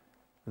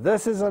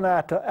 This is an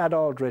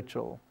adult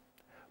ritual.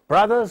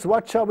 Brothers,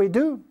 what shall we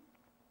do?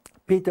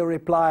 Peter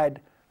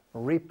replied,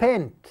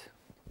 repent,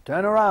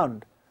 turn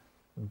around,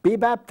 be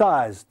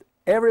baptized,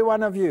 every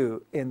one of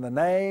you, in the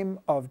name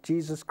of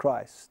Jesus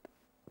Christ.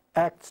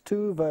 Acts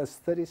 2, verse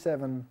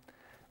 37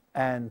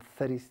 and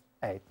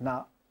 38.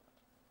 Now,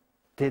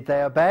 did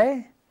they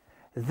obey?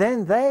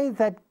 Then they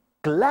that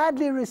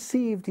gladly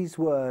received his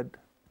word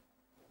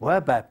were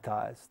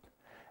baptized.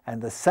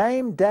 And the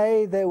same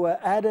day there were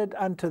added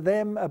unto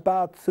them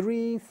about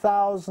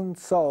 3,000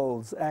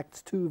 souls.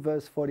 Acts 2,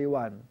 verse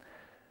 41.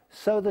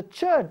 So the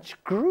church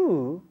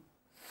grew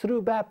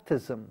through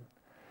baptism.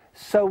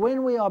 So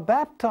when we are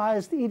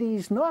baptized, it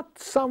is not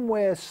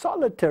somewhere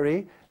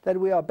solitary that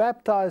we are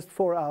baptized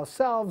for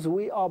ourselves.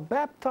 We are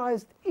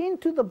baptized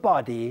into the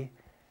body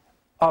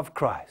of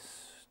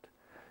Christ.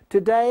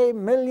 Today,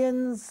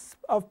 millions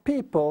of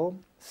people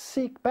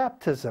seek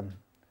baptism,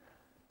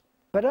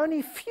 but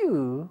only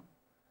few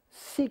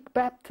seek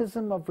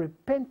baptism of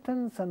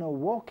repentance and a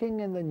walking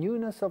in the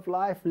newness of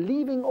life,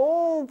 leaving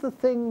all the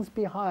things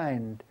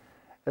behind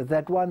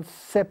that once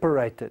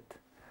separated.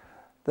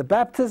 The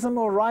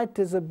baptismal rite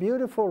is a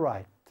beautiful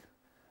rite.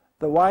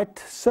 The white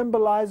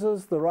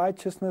symbolizes the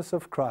righteousness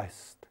of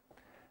Christ,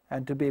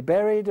 and to be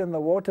buried in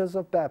the waters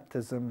of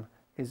baptism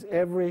is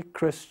every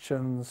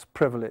Christian's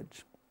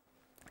privilege.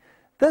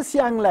 This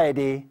young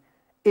lady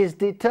is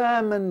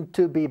determined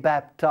to be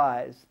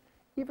baptized,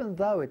 even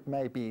though it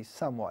may be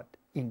somewhat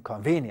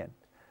inconvenient.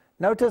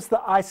 Notice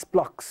the ice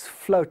blocks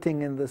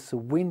floating in this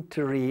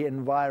wintry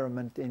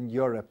environment in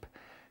Europe.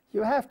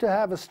 You have to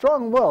have a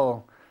strong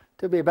will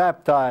to be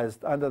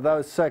baptized under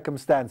those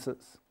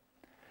circumstances.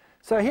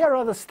 So here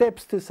are the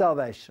steps to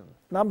salvation.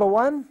 Number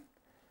one,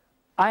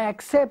 I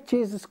accept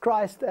Jesus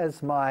Christ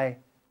as my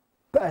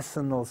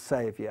personal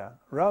Savior.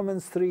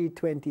 Romans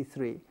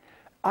 3:23.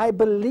 I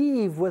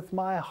believe with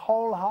my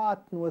whole heart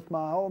and with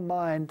my whole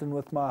mind and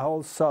with my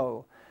whole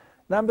soul.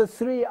 Number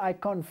three, I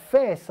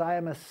confess I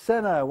am a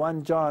sinner,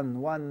 1 John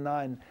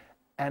 1:9,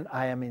 and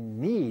I am in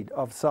need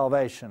of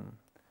salvation.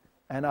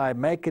 And I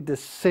make a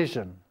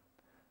decision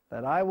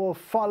that I will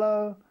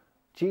follow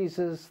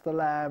Jesus the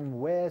Lamb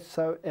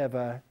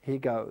wheresoever he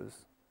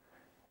goes.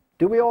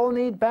 Do we all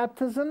need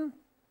baptism?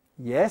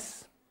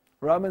 Yes.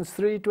 Romans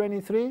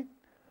 3:23.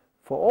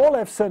 For all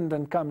have sinned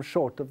and come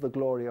short of the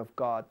glory of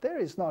God. There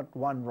is not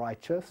one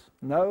righteous.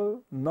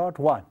 No, not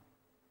one.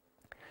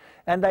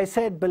 And they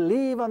said,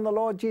 believe on the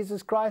Lord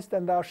Jesus Christ,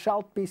 and thou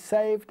shalt be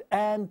saved,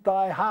 and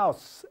thy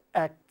house.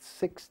 Acts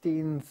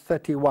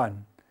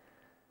 16:31.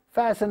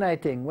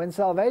 Fascinating. When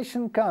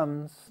salvation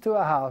comes to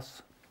a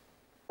house,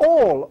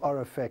 all are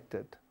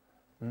affected.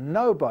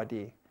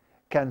 Nobody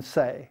can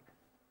say,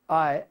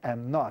 I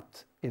am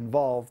not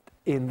involved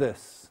in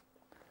this.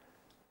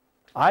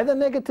 Either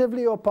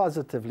negatively or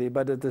positively,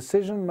 but a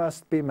decision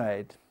must be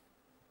made.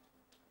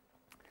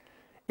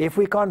 If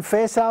we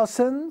confess our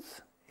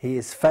sins, he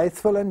is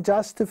faithful and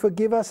just to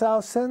forgive us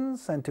our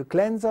sins and to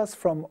cleanse us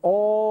from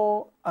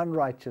all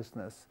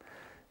unrighteousness.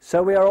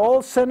 So we are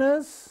all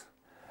sinners.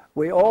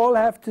 We all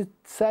have to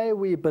say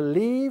we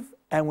believe,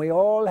 and we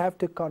all have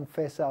to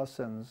confess our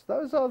sins.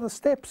 Those are the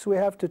steps we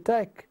have to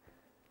take,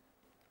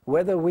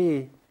 whether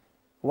we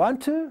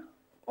want to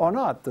or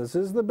not. This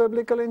is the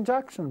biblical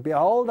injunction.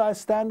 Behold, I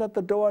stand at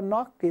the door and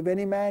knock. If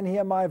any man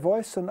hear my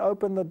voice and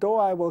open the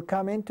door, I will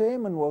come into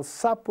him and will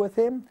sup with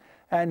him,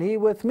 and he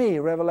with me.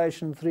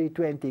 Revelation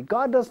 3:20.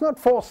 God does not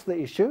force the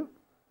issue.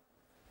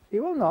 He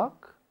will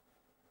knock,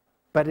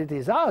 but it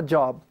is our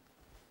job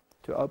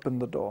to open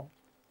the door.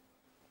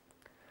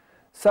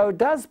 So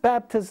does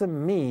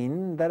baptism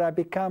mean that I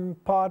become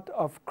part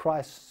of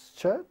Christ's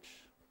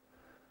church?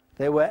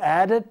 There were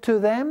added to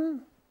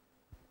them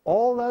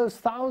all those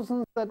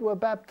thousands that were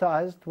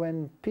baptized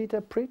when Peter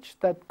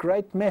preached that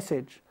great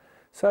message.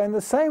 So in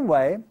the same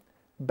way,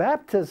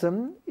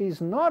 baptism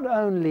is not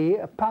only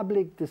a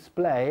public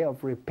display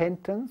of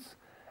repentance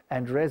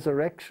and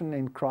resurrection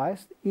in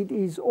Christ, it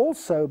is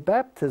also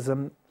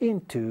baptism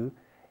into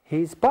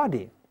his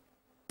body.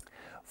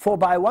 For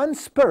by one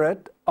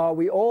Spirit are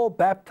we all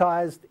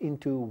baptized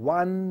into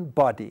one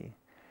body,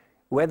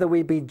 whether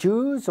we be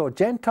Jews or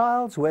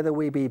Gentiles, whether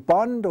we be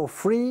bond or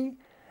free,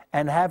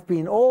 and have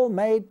been all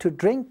made to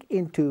drink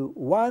into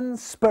one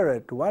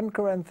spirit. 1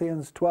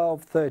 Corinthians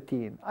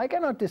 12:13. I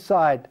cannot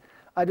decide,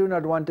 I do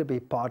not want to be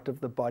part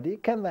of the body.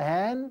 Can the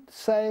hand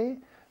say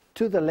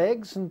to the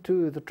legs and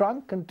to the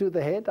trunk and to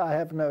the head, I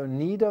have no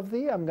need of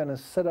thee, I'm going to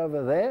sit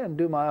over there and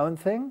do my own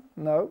thing?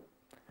 No.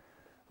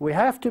 We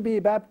have to be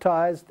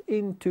baptized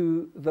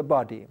into the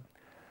body.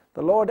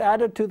 The Lord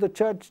added to the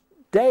church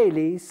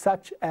daily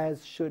such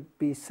as should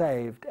be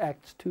saved.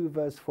 Acts 2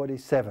 verse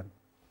 47.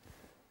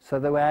 So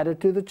they were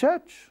added to the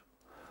church.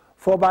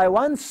 For by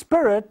one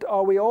Spirit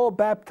are we all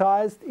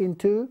baptized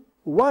into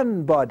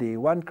one body.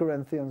 1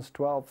 Corinthians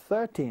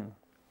 12:13.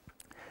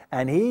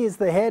 And he is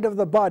the head of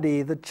the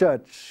body, the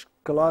church.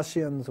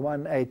 Colossians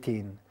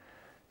 1:18.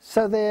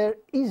 So there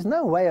is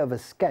no way of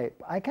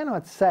escape. I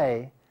cannot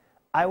say,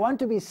 I want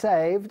to be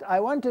saved, I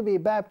want to be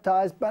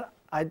baptized, but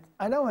I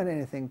don't want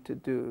anything to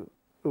do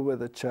with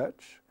the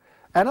church.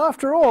 And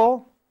after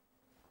all,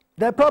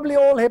 they're probably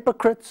all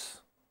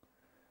hypocrites.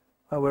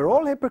 Well, we're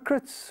all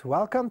hypocrites.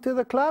 Welcome to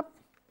the club.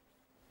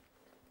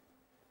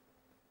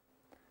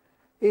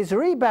 Is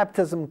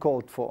rebaptism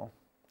called for?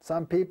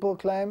 Some people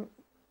claim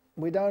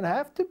we don't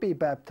have to be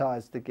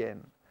baptized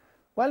again.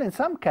 Well, in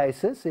some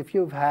cases, if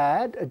you've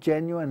had a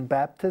genuine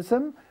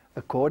baptism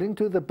according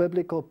to the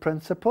biblical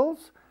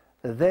principles,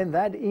 then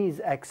that is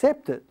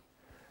accepted.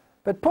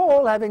 But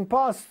Paul, having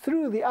passed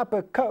through the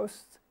upper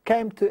coast,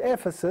 came to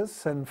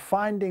Ephesus, and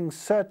finding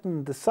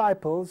certain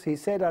disciples, he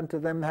said unto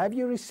them, Have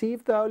you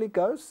received the Holy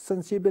Ghost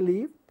since you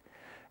believed?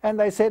 And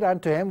they said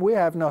unto him, We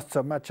have not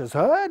so much as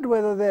heard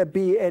whether there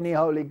be any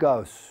Holy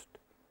Ghost.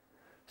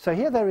 So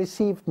here they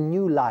received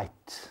new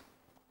light.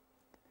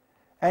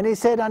 And he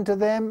said unto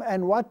them,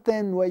 And what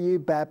then were you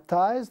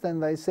baptized?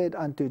 And they said,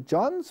 Unto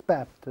John's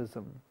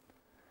baptism.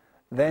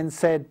 Then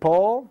said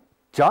Paul,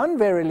 John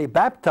verily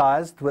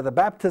baptized with a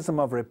baptism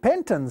of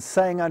repentance,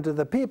 saying unto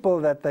the people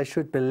that they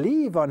should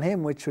believe on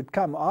him which should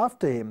come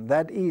after him,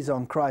 that is,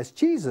 on Christ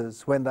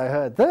Jesus. When they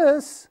heard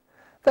this,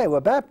 they were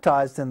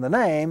baptized in the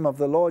name of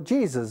the Lord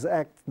Jesus.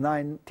 Acts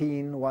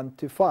 19,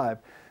 1-5.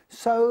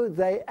 So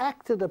they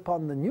acted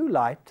upon the new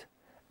light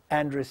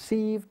and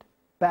received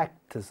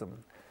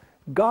baptism.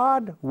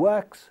 God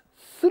works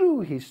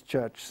through his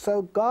church.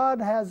 So God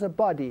has a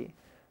body.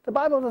 The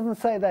Bible doesn't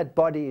say that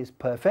body is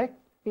perfect.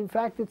 In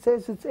fact, it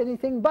says it's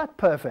anything but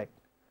perfect.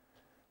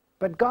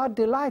 But God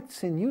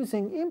delights in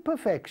using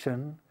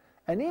imperfection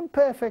and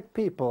imperfect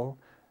people,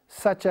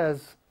 such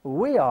as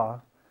we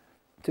are,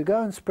 to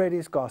go and spread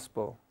his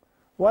gospel.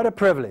 What a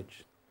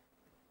privilege.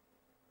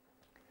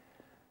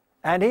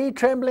 And he,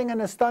 trembling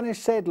and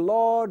astonished, said,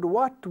 Lord,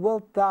 what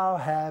wilt thou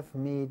have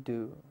me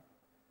do?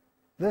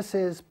 This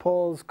is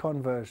Paul's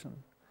conversion.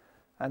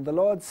 And the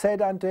Lord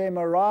said unto him,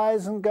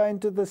 Arise and go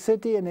into the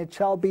city, and it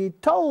shall be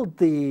told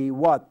thee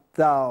what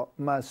thou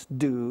must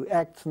do.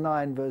 Acts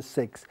 9 verse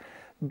 6.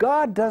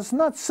 God does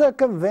not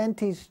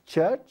circumvent his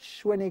church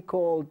when he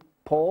called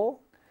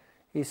Paul.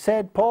 He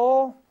said,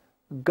 Paul,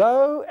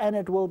 go and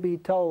it will be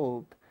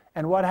told.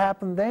 And what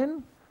happened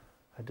then?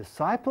 A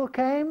disciple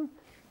came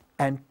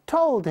and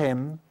told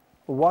him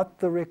what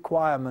the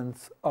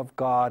requirements of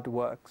God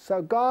were.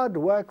 So God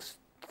works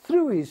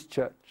through his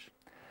church.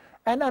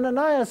 And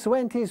Ananias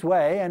went his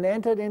way and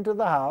entered into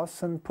the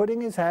house, and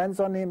putting his hands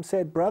on him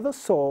said, Brother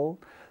Saul,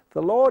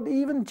 the Lord,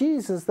 even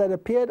Jesus, that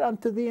appeared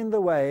unto thee in the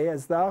way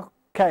as thou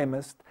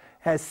camest,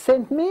 has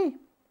sent me,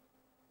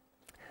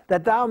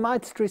 that thou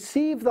mightst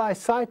receive thy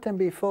sight and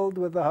be filled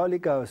with the Holy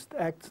Ghost.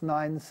 Acts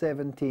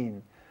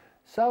 9:17.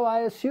 So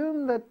I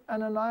assume that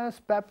Ananias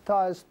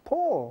baptized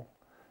Paul,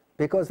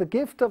 because the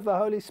gift of the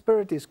Holy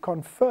Spirit is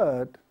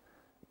conferred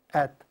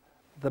at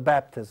the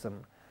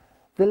baptism.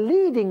 The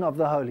leading of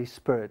the Holy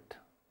Spirit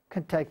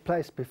can take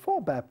place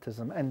before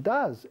baptism, and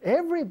does.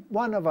 Every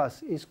one of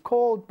us is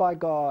called by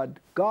God.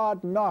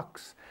 God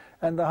knocks,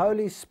 and the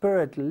Holy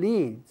Spirit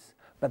leads.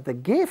 But the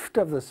gift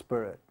of the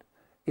Spirit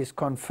is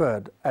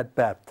conferred at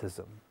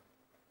baptism.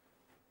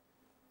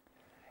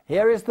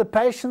 Here is the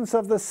patience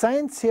of the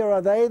saints. Here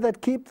are they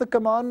that keep the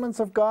commandments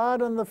of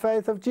God and the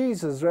faith of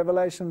Jesus.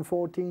 Revelation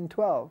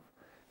 14:12.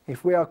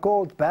 If we are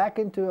called back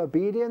into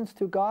obedience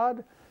to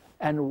God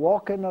and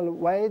walk in a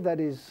way that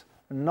is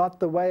not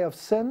the way of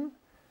sin,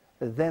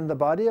 then the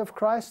body of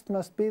Christ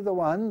must be the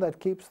one that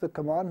keeps the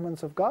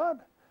commandments of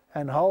God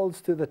and holds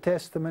to the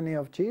testimony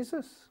of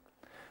Jesus.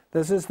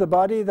 This is the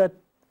body that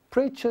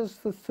preaches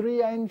the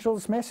three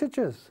angels'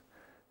 messages.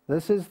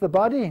 This is the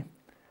body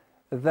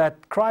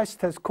that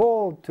Christ has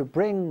called to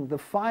bring the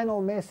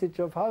final message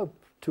of hope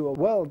to a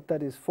world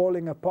that is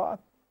falling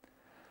apart.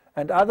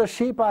 And other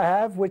sheep I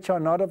have which are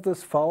not of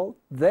this fold,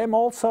 them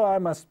also I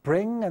must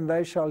bring, and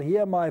they shall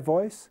hear my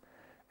voice.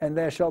 And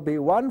there shall be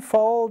one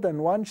fold and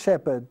one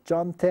shepherd.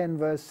 John 10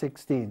 verse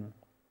 16.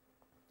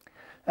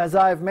 As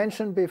I have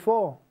mentioned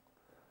before,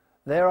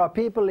 there are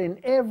people in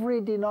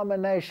every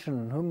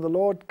denomination whom the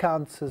Lord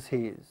counts as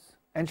his.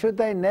 And should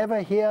they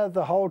never hear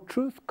the whole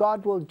truth,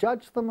 God will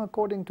judge them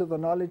according to the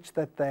knowledge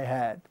that they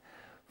had.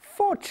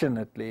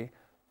 Fortunately,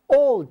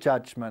 all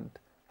judgment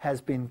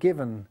has been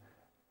given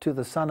to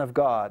the Son of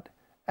God,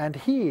 And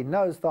He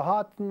knows the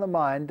heart and the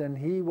mind, and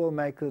He will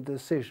make the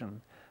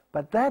decision.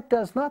 But that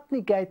does not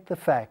negate the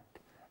fact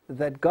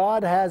that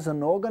God has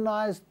an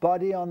organized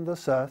body on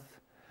this earth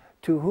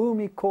to whom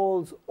He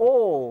calls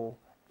all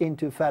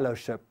into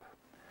fellowship.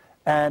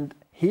 And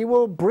He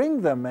will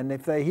bring them, and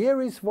if they hear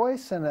His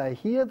voice and they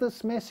hear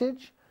this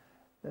message,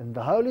 and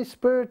the Holy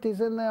Spirit is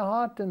in their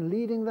heart and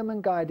leading them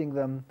and guiding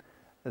them,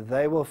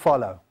 they will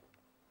follow.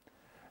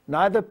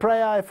 Neither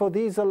pray I for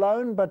these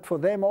alone, but for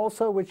them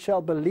also which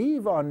shall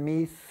believe on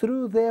me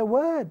through their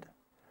word,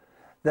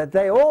 that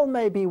they all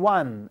may be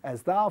one,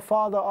 as thou,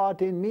 Father,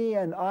 art in me,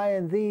 and I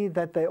in thee,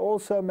 that they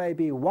also may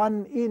be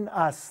one in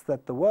us,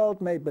 that the world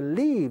may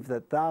believe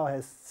that thou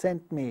hast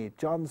sent me.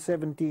 John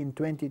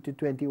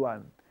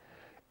 17:20-21.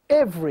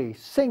 Every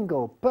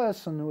single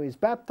person who is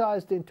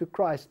baptized into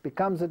Christ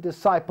becomes a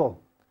disciple.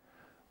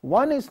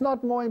 One is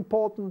not more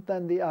important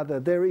than the other.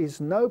 There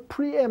is no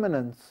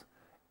preeminence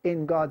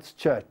in God's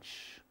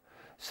church.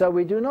 So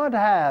we do not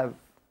have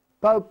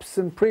popes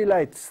and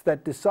prelates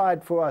that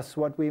decide for us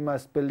what we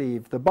must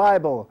believe. The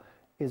Bible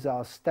is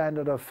our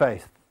standard of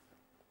faith.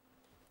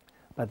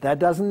 But that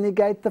doesn't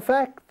negate the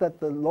fact that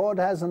the Lord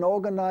has an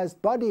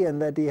organized body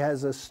and that He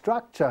has a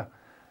structure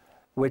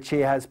which He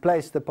has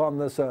placed upon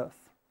this earth.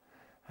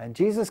 And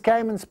Jesus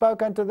came and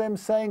spoke unto them,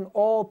 saying,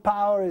 all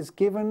power is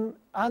given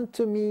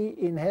unto me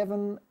in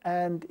heaven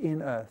and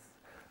in earth.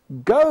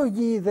 Go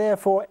ye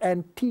therefore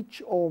and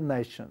teach all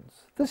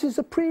nations. This is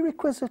a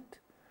prerequisite.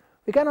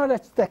 We cannot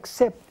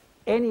accept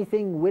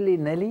anything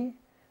willy-nilly.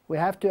 We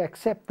have to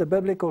accept the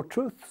biblical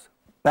truths,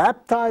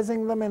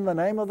 baptizing them in the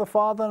name of the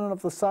Father and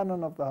of the Son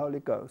and of the Holy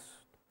Ghost,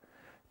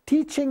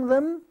 teaching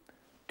them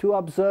to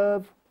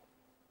observe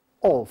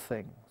all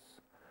things.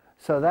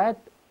 So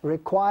that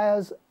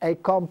requires a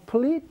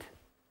complete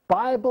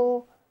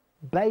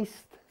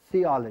Bible-based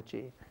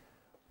theology,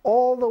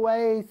 all the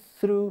way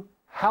through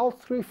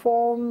health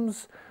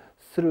reforms,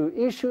 through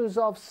issues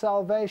of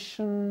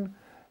salvation,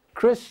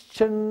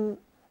 Christian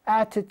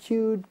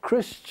attitude,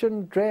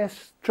 Christian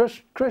dress,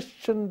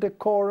 Christian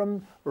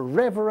decorum,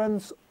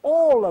 reverence.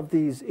 All of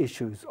these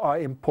issues are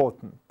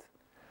important.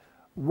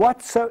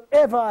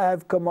 Whatsoever I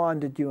have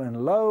commanded you,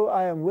 and lo,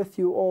 I am with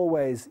you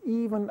always,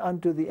 even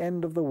unto the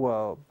end of the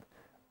world.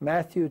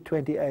 Matthew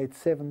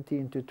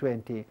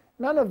 28:17-20.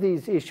 None of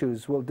these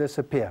issues will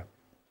disappear.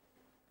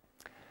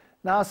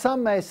 Now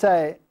some may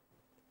say,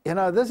 you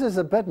know, this is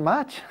a bit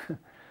much.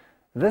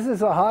 This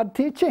is a hard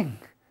teaching.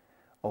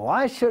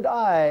 Why should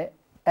I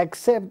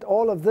accept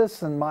all of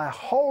this and my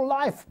whole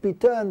life be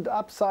turned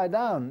upside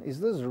down? Is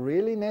this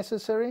really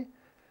necessary?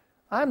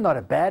 I'm not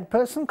a bad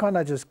person. Can't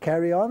I just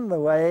carry on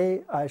the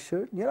way I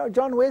should? You know,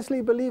 John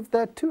Wesley believed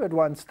that too at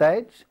one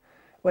stage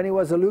when he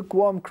was a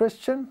lukewarm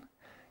Christian.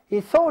 He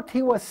thought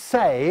he was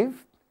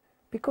saved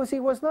because he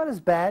was not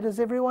as bad as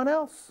everyone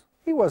else.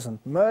 He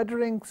wasn't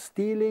murdering,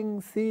 stealing,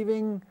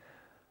 thieving,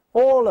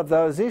 all of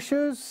those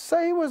issues,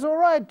 so he was all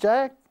right,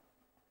 Jack.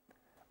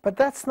 But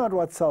that's not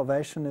what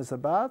salvation is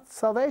about.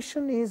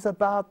 Salvation is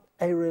about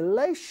a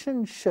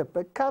relationship,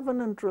 a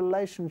covenant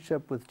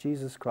relationship with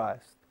Jesus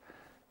Christ.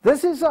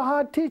 This is a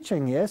hard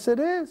teaching. Yes, it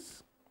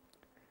is.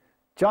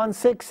 John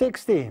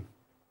 6:60.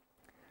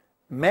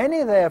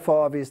 Many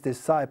therefore of His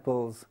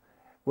disciples,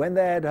 when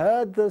they had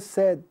heard this,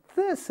 said,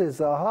 this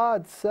is a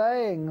hard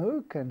saying,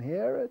 who can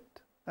hear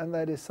it? And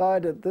they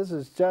decided this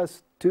is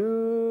just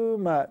too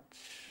much.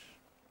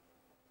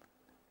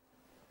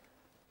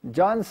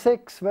 John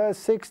 6 verse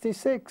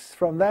 66,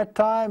 from that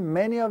time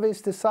many of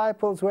His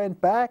disciples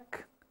went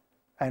back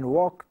and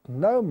walked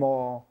no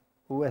more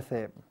with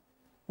Him.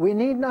 We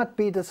need not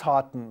be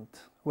disheartened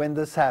when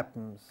this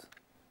happens.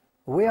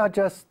 We are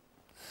just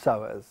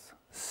sowers,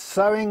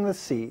 sowing the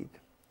seed.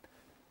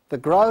 The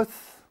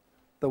growth,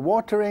 the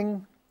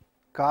watering,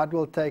 God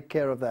will take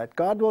care of that.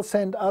 God will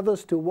send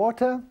others to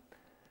water.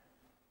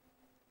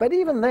 But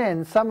even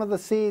then, some of the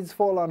seeds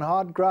fall on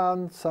hard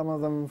ground, some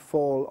of them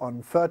fall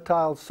on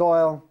fertile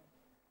soil,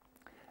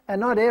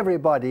 and not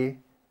everybody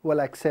will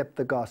accept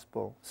the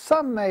gospel.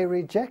 Some may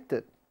reject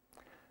it.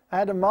 I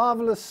had a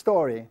marvelous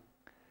story.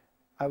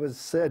 I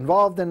was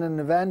involved in an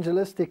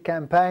evangelistic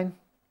campaign,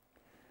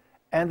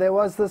 and there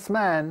was this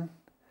man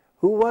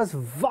who was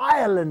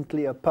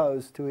violently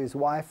opposed to his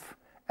wife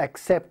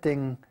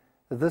accepting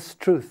this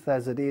truth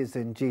as it is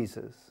in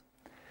Jesus.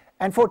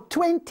 And for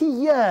 20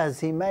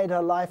 years he made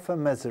her life a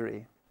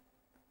misery.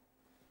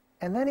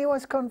 And then he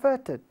was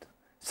converted.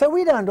 So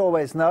we don't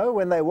always know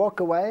when they walk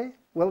away,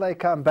 will they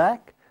come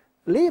back?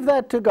 Leave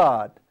that to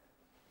God.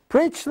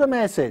 Preach the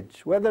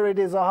message, whether it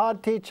is a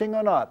hard teaching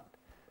or not.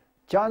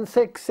 John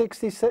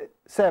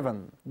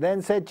 6:67.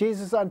 Then said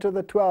Jesus unto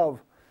the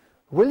 12,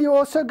 will you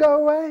also go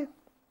away?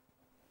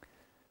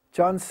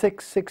 John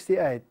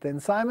 6:68. Then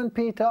Simon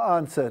Peter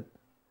answered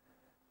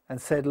and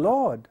said,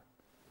 Lord,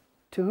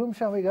 to whom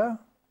shall we go?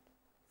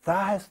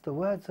 Thou hast the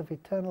words of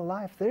eternal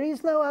life. There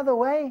is no other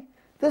way.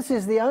 This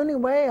is the only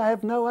way. I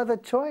have no other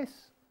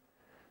choice.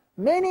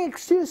 Many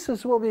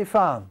excuses will be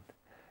found.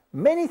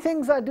 Many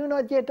things I do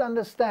not yet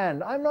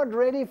understand. I'm not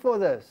ready for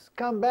this.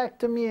 Come back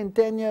to me in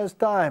 10 years'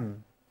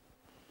 time.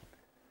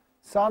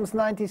 Psalms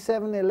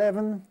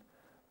 97:11,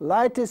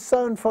 light is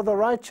sown for the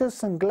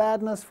righteous and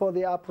gladness for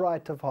the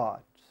upright of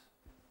heart.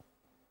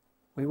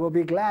 We will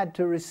be glad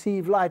to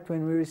receive light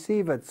when we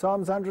receive it.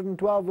 Psalms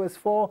 112 verse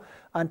 4,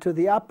 unto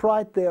the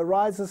upright there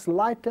arises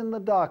light in the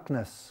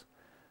darkness.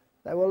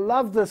 They will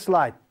love this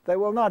light. They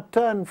will not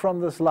turn from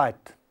this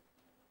light.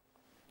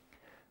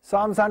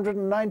 Psalms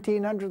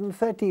 119,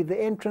 130, the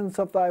entrance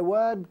of thy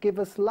word give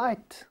us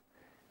light.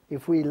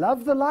 If we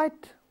love the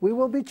light, we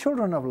will be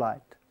children of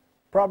light.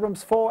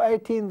 Proverbs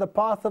 4:18, the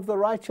path of the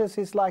righteous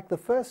is like the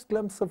first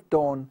glimpse of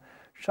dawn,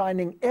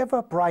 shining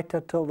ever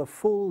brighter till the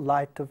full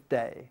light of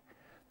day.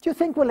 Do you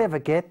think we'll ever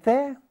get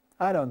there?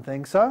 I don't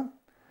think so.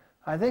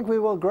 I think we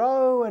will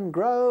grow and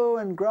grow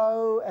and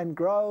grow and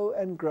grow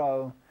and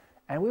grow,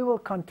 and we will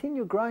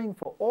continue growing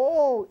for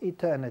all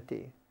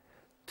eternity.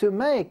 To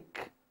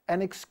make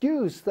an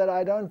excuse that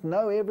I don't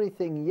know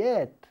everything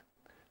yet,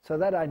 so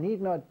that I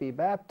need not be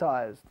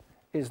baptized,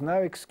 is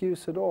no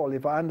excuse at all.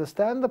 If I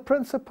understand the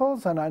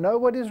principles and I know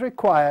what is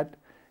required,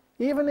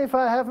 even if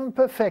I haven't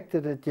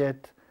perfected it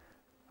yet,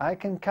 I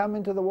can come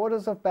into the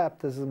waters of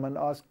baptism and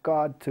ask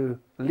God to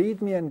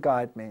lead me and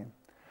guide me.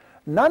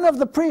 None of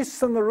the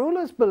priests and the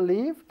rulers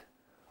believed.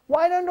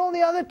 Why don't all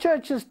the other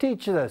churches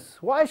teach this?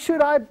 Why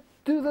should I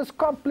do this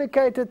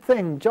complicated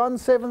thing? John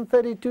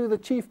 7:32, the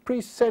chief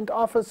priests sent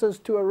officers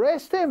to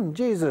arrest him,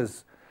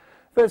 Jesus.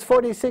 Verse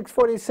 46,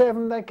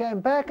 47, they came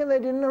back and they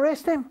didn't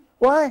arrest him.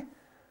 Why?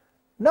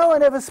 No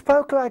one ever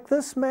spoke like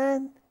this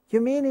man.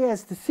 You mean he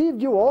has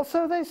deceived you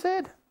also, they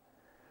said?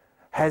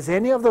 Has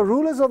any of the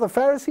rulers or the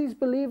Pharisees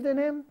believed in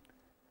him?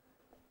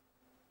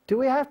 Do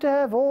we have to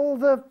have all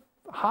the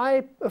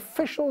high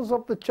officials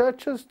of the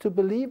churches to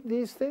believe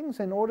these things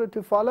in order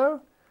to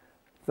follow?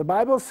 The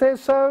Bible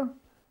says so.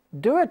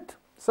 Do it.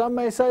 Some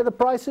may say the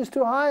price is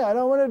too high. I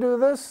don't want to do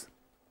this.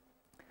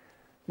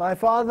 My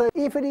Father,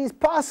 if it is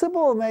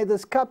possible, may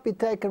this cup be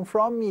taken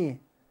from me.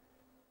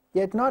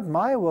 Yet not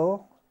my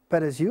will,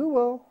 but as you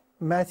will.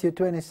 Matthew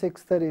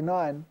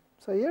 26:39.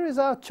 So here is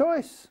our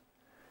choice.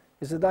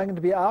 Is it going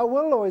to be our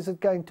will or is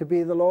it going to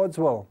be the Lord's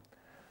will?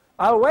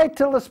 I'll wait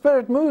till the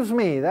Spirit moves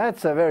me.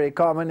 That's a very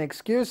common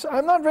excuse.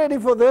 I'm not ready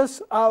for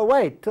this. I'll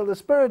wait till the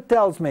Spirit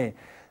tells me.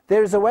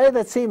 There is a way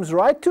that seems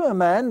right to a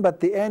man, but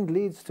the end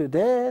leads to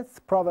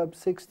death. Proverbs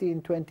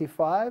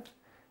 16:25.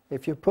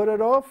 If you put it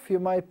off, you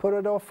might put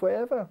it off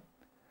forever.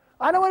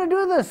 I don't want to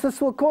do this. This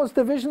will cause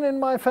division in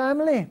my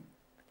family.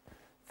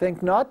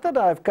 Think not that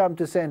I have come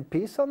to send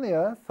peace on the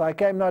earth. I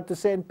came not to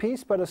send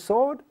peace, but a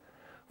sword.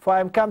 For I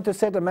am come to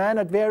set a man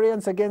at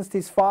variance against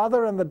his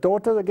father, and the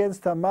daughter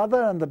against her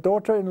mother, and the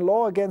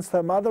daughter-in-law against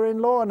her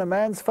mother-in-law, and a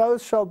man's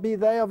foes shall be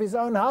they of his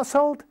own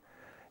household.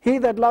 He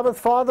that loveth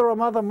father or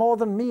mother more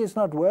than me is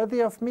not worthy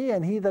of me,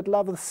 and he that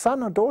loveth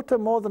son or daughter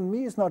more than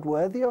me is not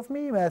worthy of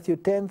me. Matthew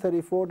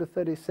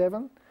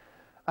 10:34-37.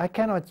 I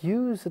cannot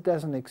use it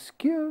as an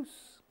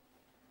excuse.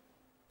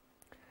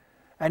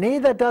 And he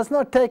that does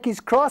not take his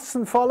cross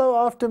and follow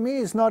after me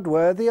is not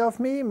worthy of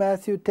me.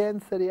 Matthew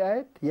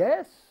 10:38.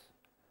 Yes,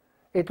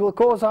 it will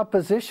cause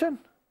opposition,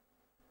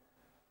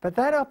 but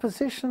that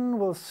opposition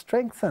will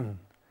strengthen.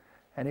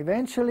 And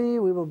eventually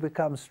we will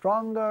become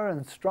stronger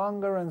and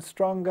stronger and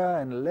stronger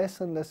and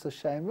less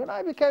ashamed. When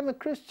I became a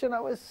Christian,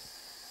 I was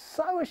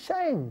so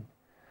ashamed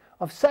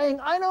of saying,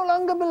 I no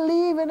longer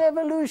believe in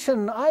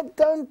evolution. I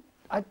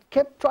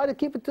kept trying to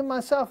keep it to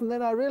myself, and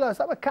then I realized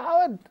I'm a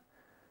coward.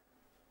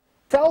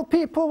 Tell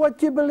people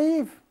what you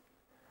believe.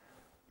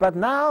 But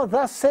now,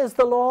 thus says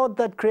the Lord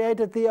that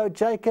created thee, O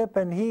Jacob,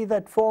 and he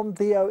that formed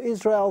thee, O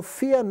Israel,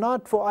 fear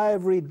not, for I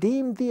have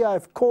redeemed thee, I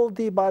have called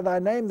thee by thy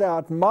name, thou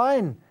art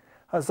mine.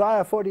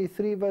 Isaiah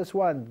 43 verse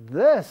 1.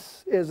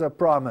 This is a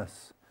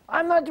promise.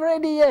 I'm not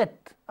ready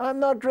yet. I'm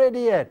not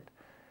ready yet.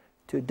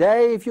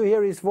 Today, if you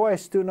hear his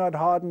voice, do not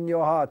harden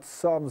your hearts.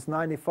 Psalms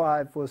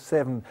 95 verse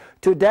 7.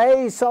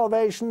 Today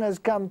salvation has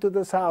come to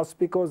this house,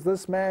 because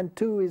this man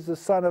too is the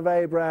son of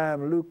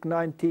Abraham. Luke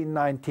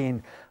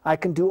 19:19. I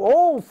can do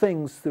all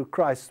things through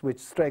Christ which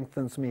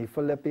strengthens me.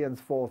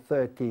 Philippians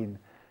 4:13.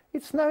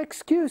 It's no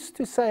excuse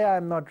to say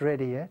I'm not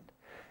ready yet.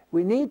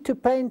 We need to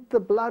paint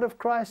the blood of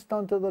Christ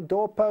onto the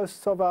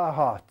doorposts of our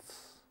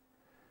hearts.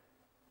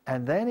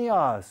 And then he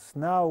asks,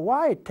 now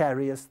why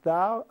tarriest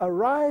thou?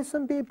 Arise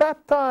and be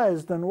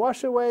baptized, and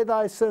wash away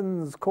thy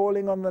sins,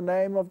 calling on the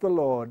name of the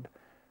Lord.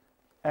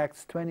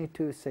 Acts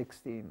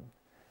 22:16.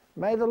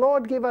 May the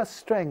Lord give us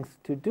strength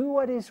to do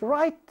what is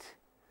right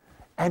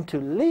and to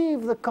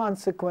leave the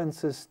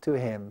consequences to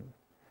him.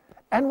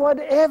 And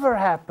whatever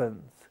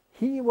happens,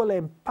 he will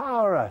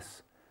empower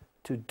us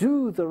to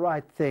do the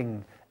right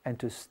thing and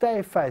to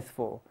stay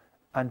faithful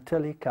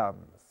until he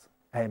comes.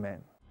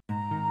 Amen.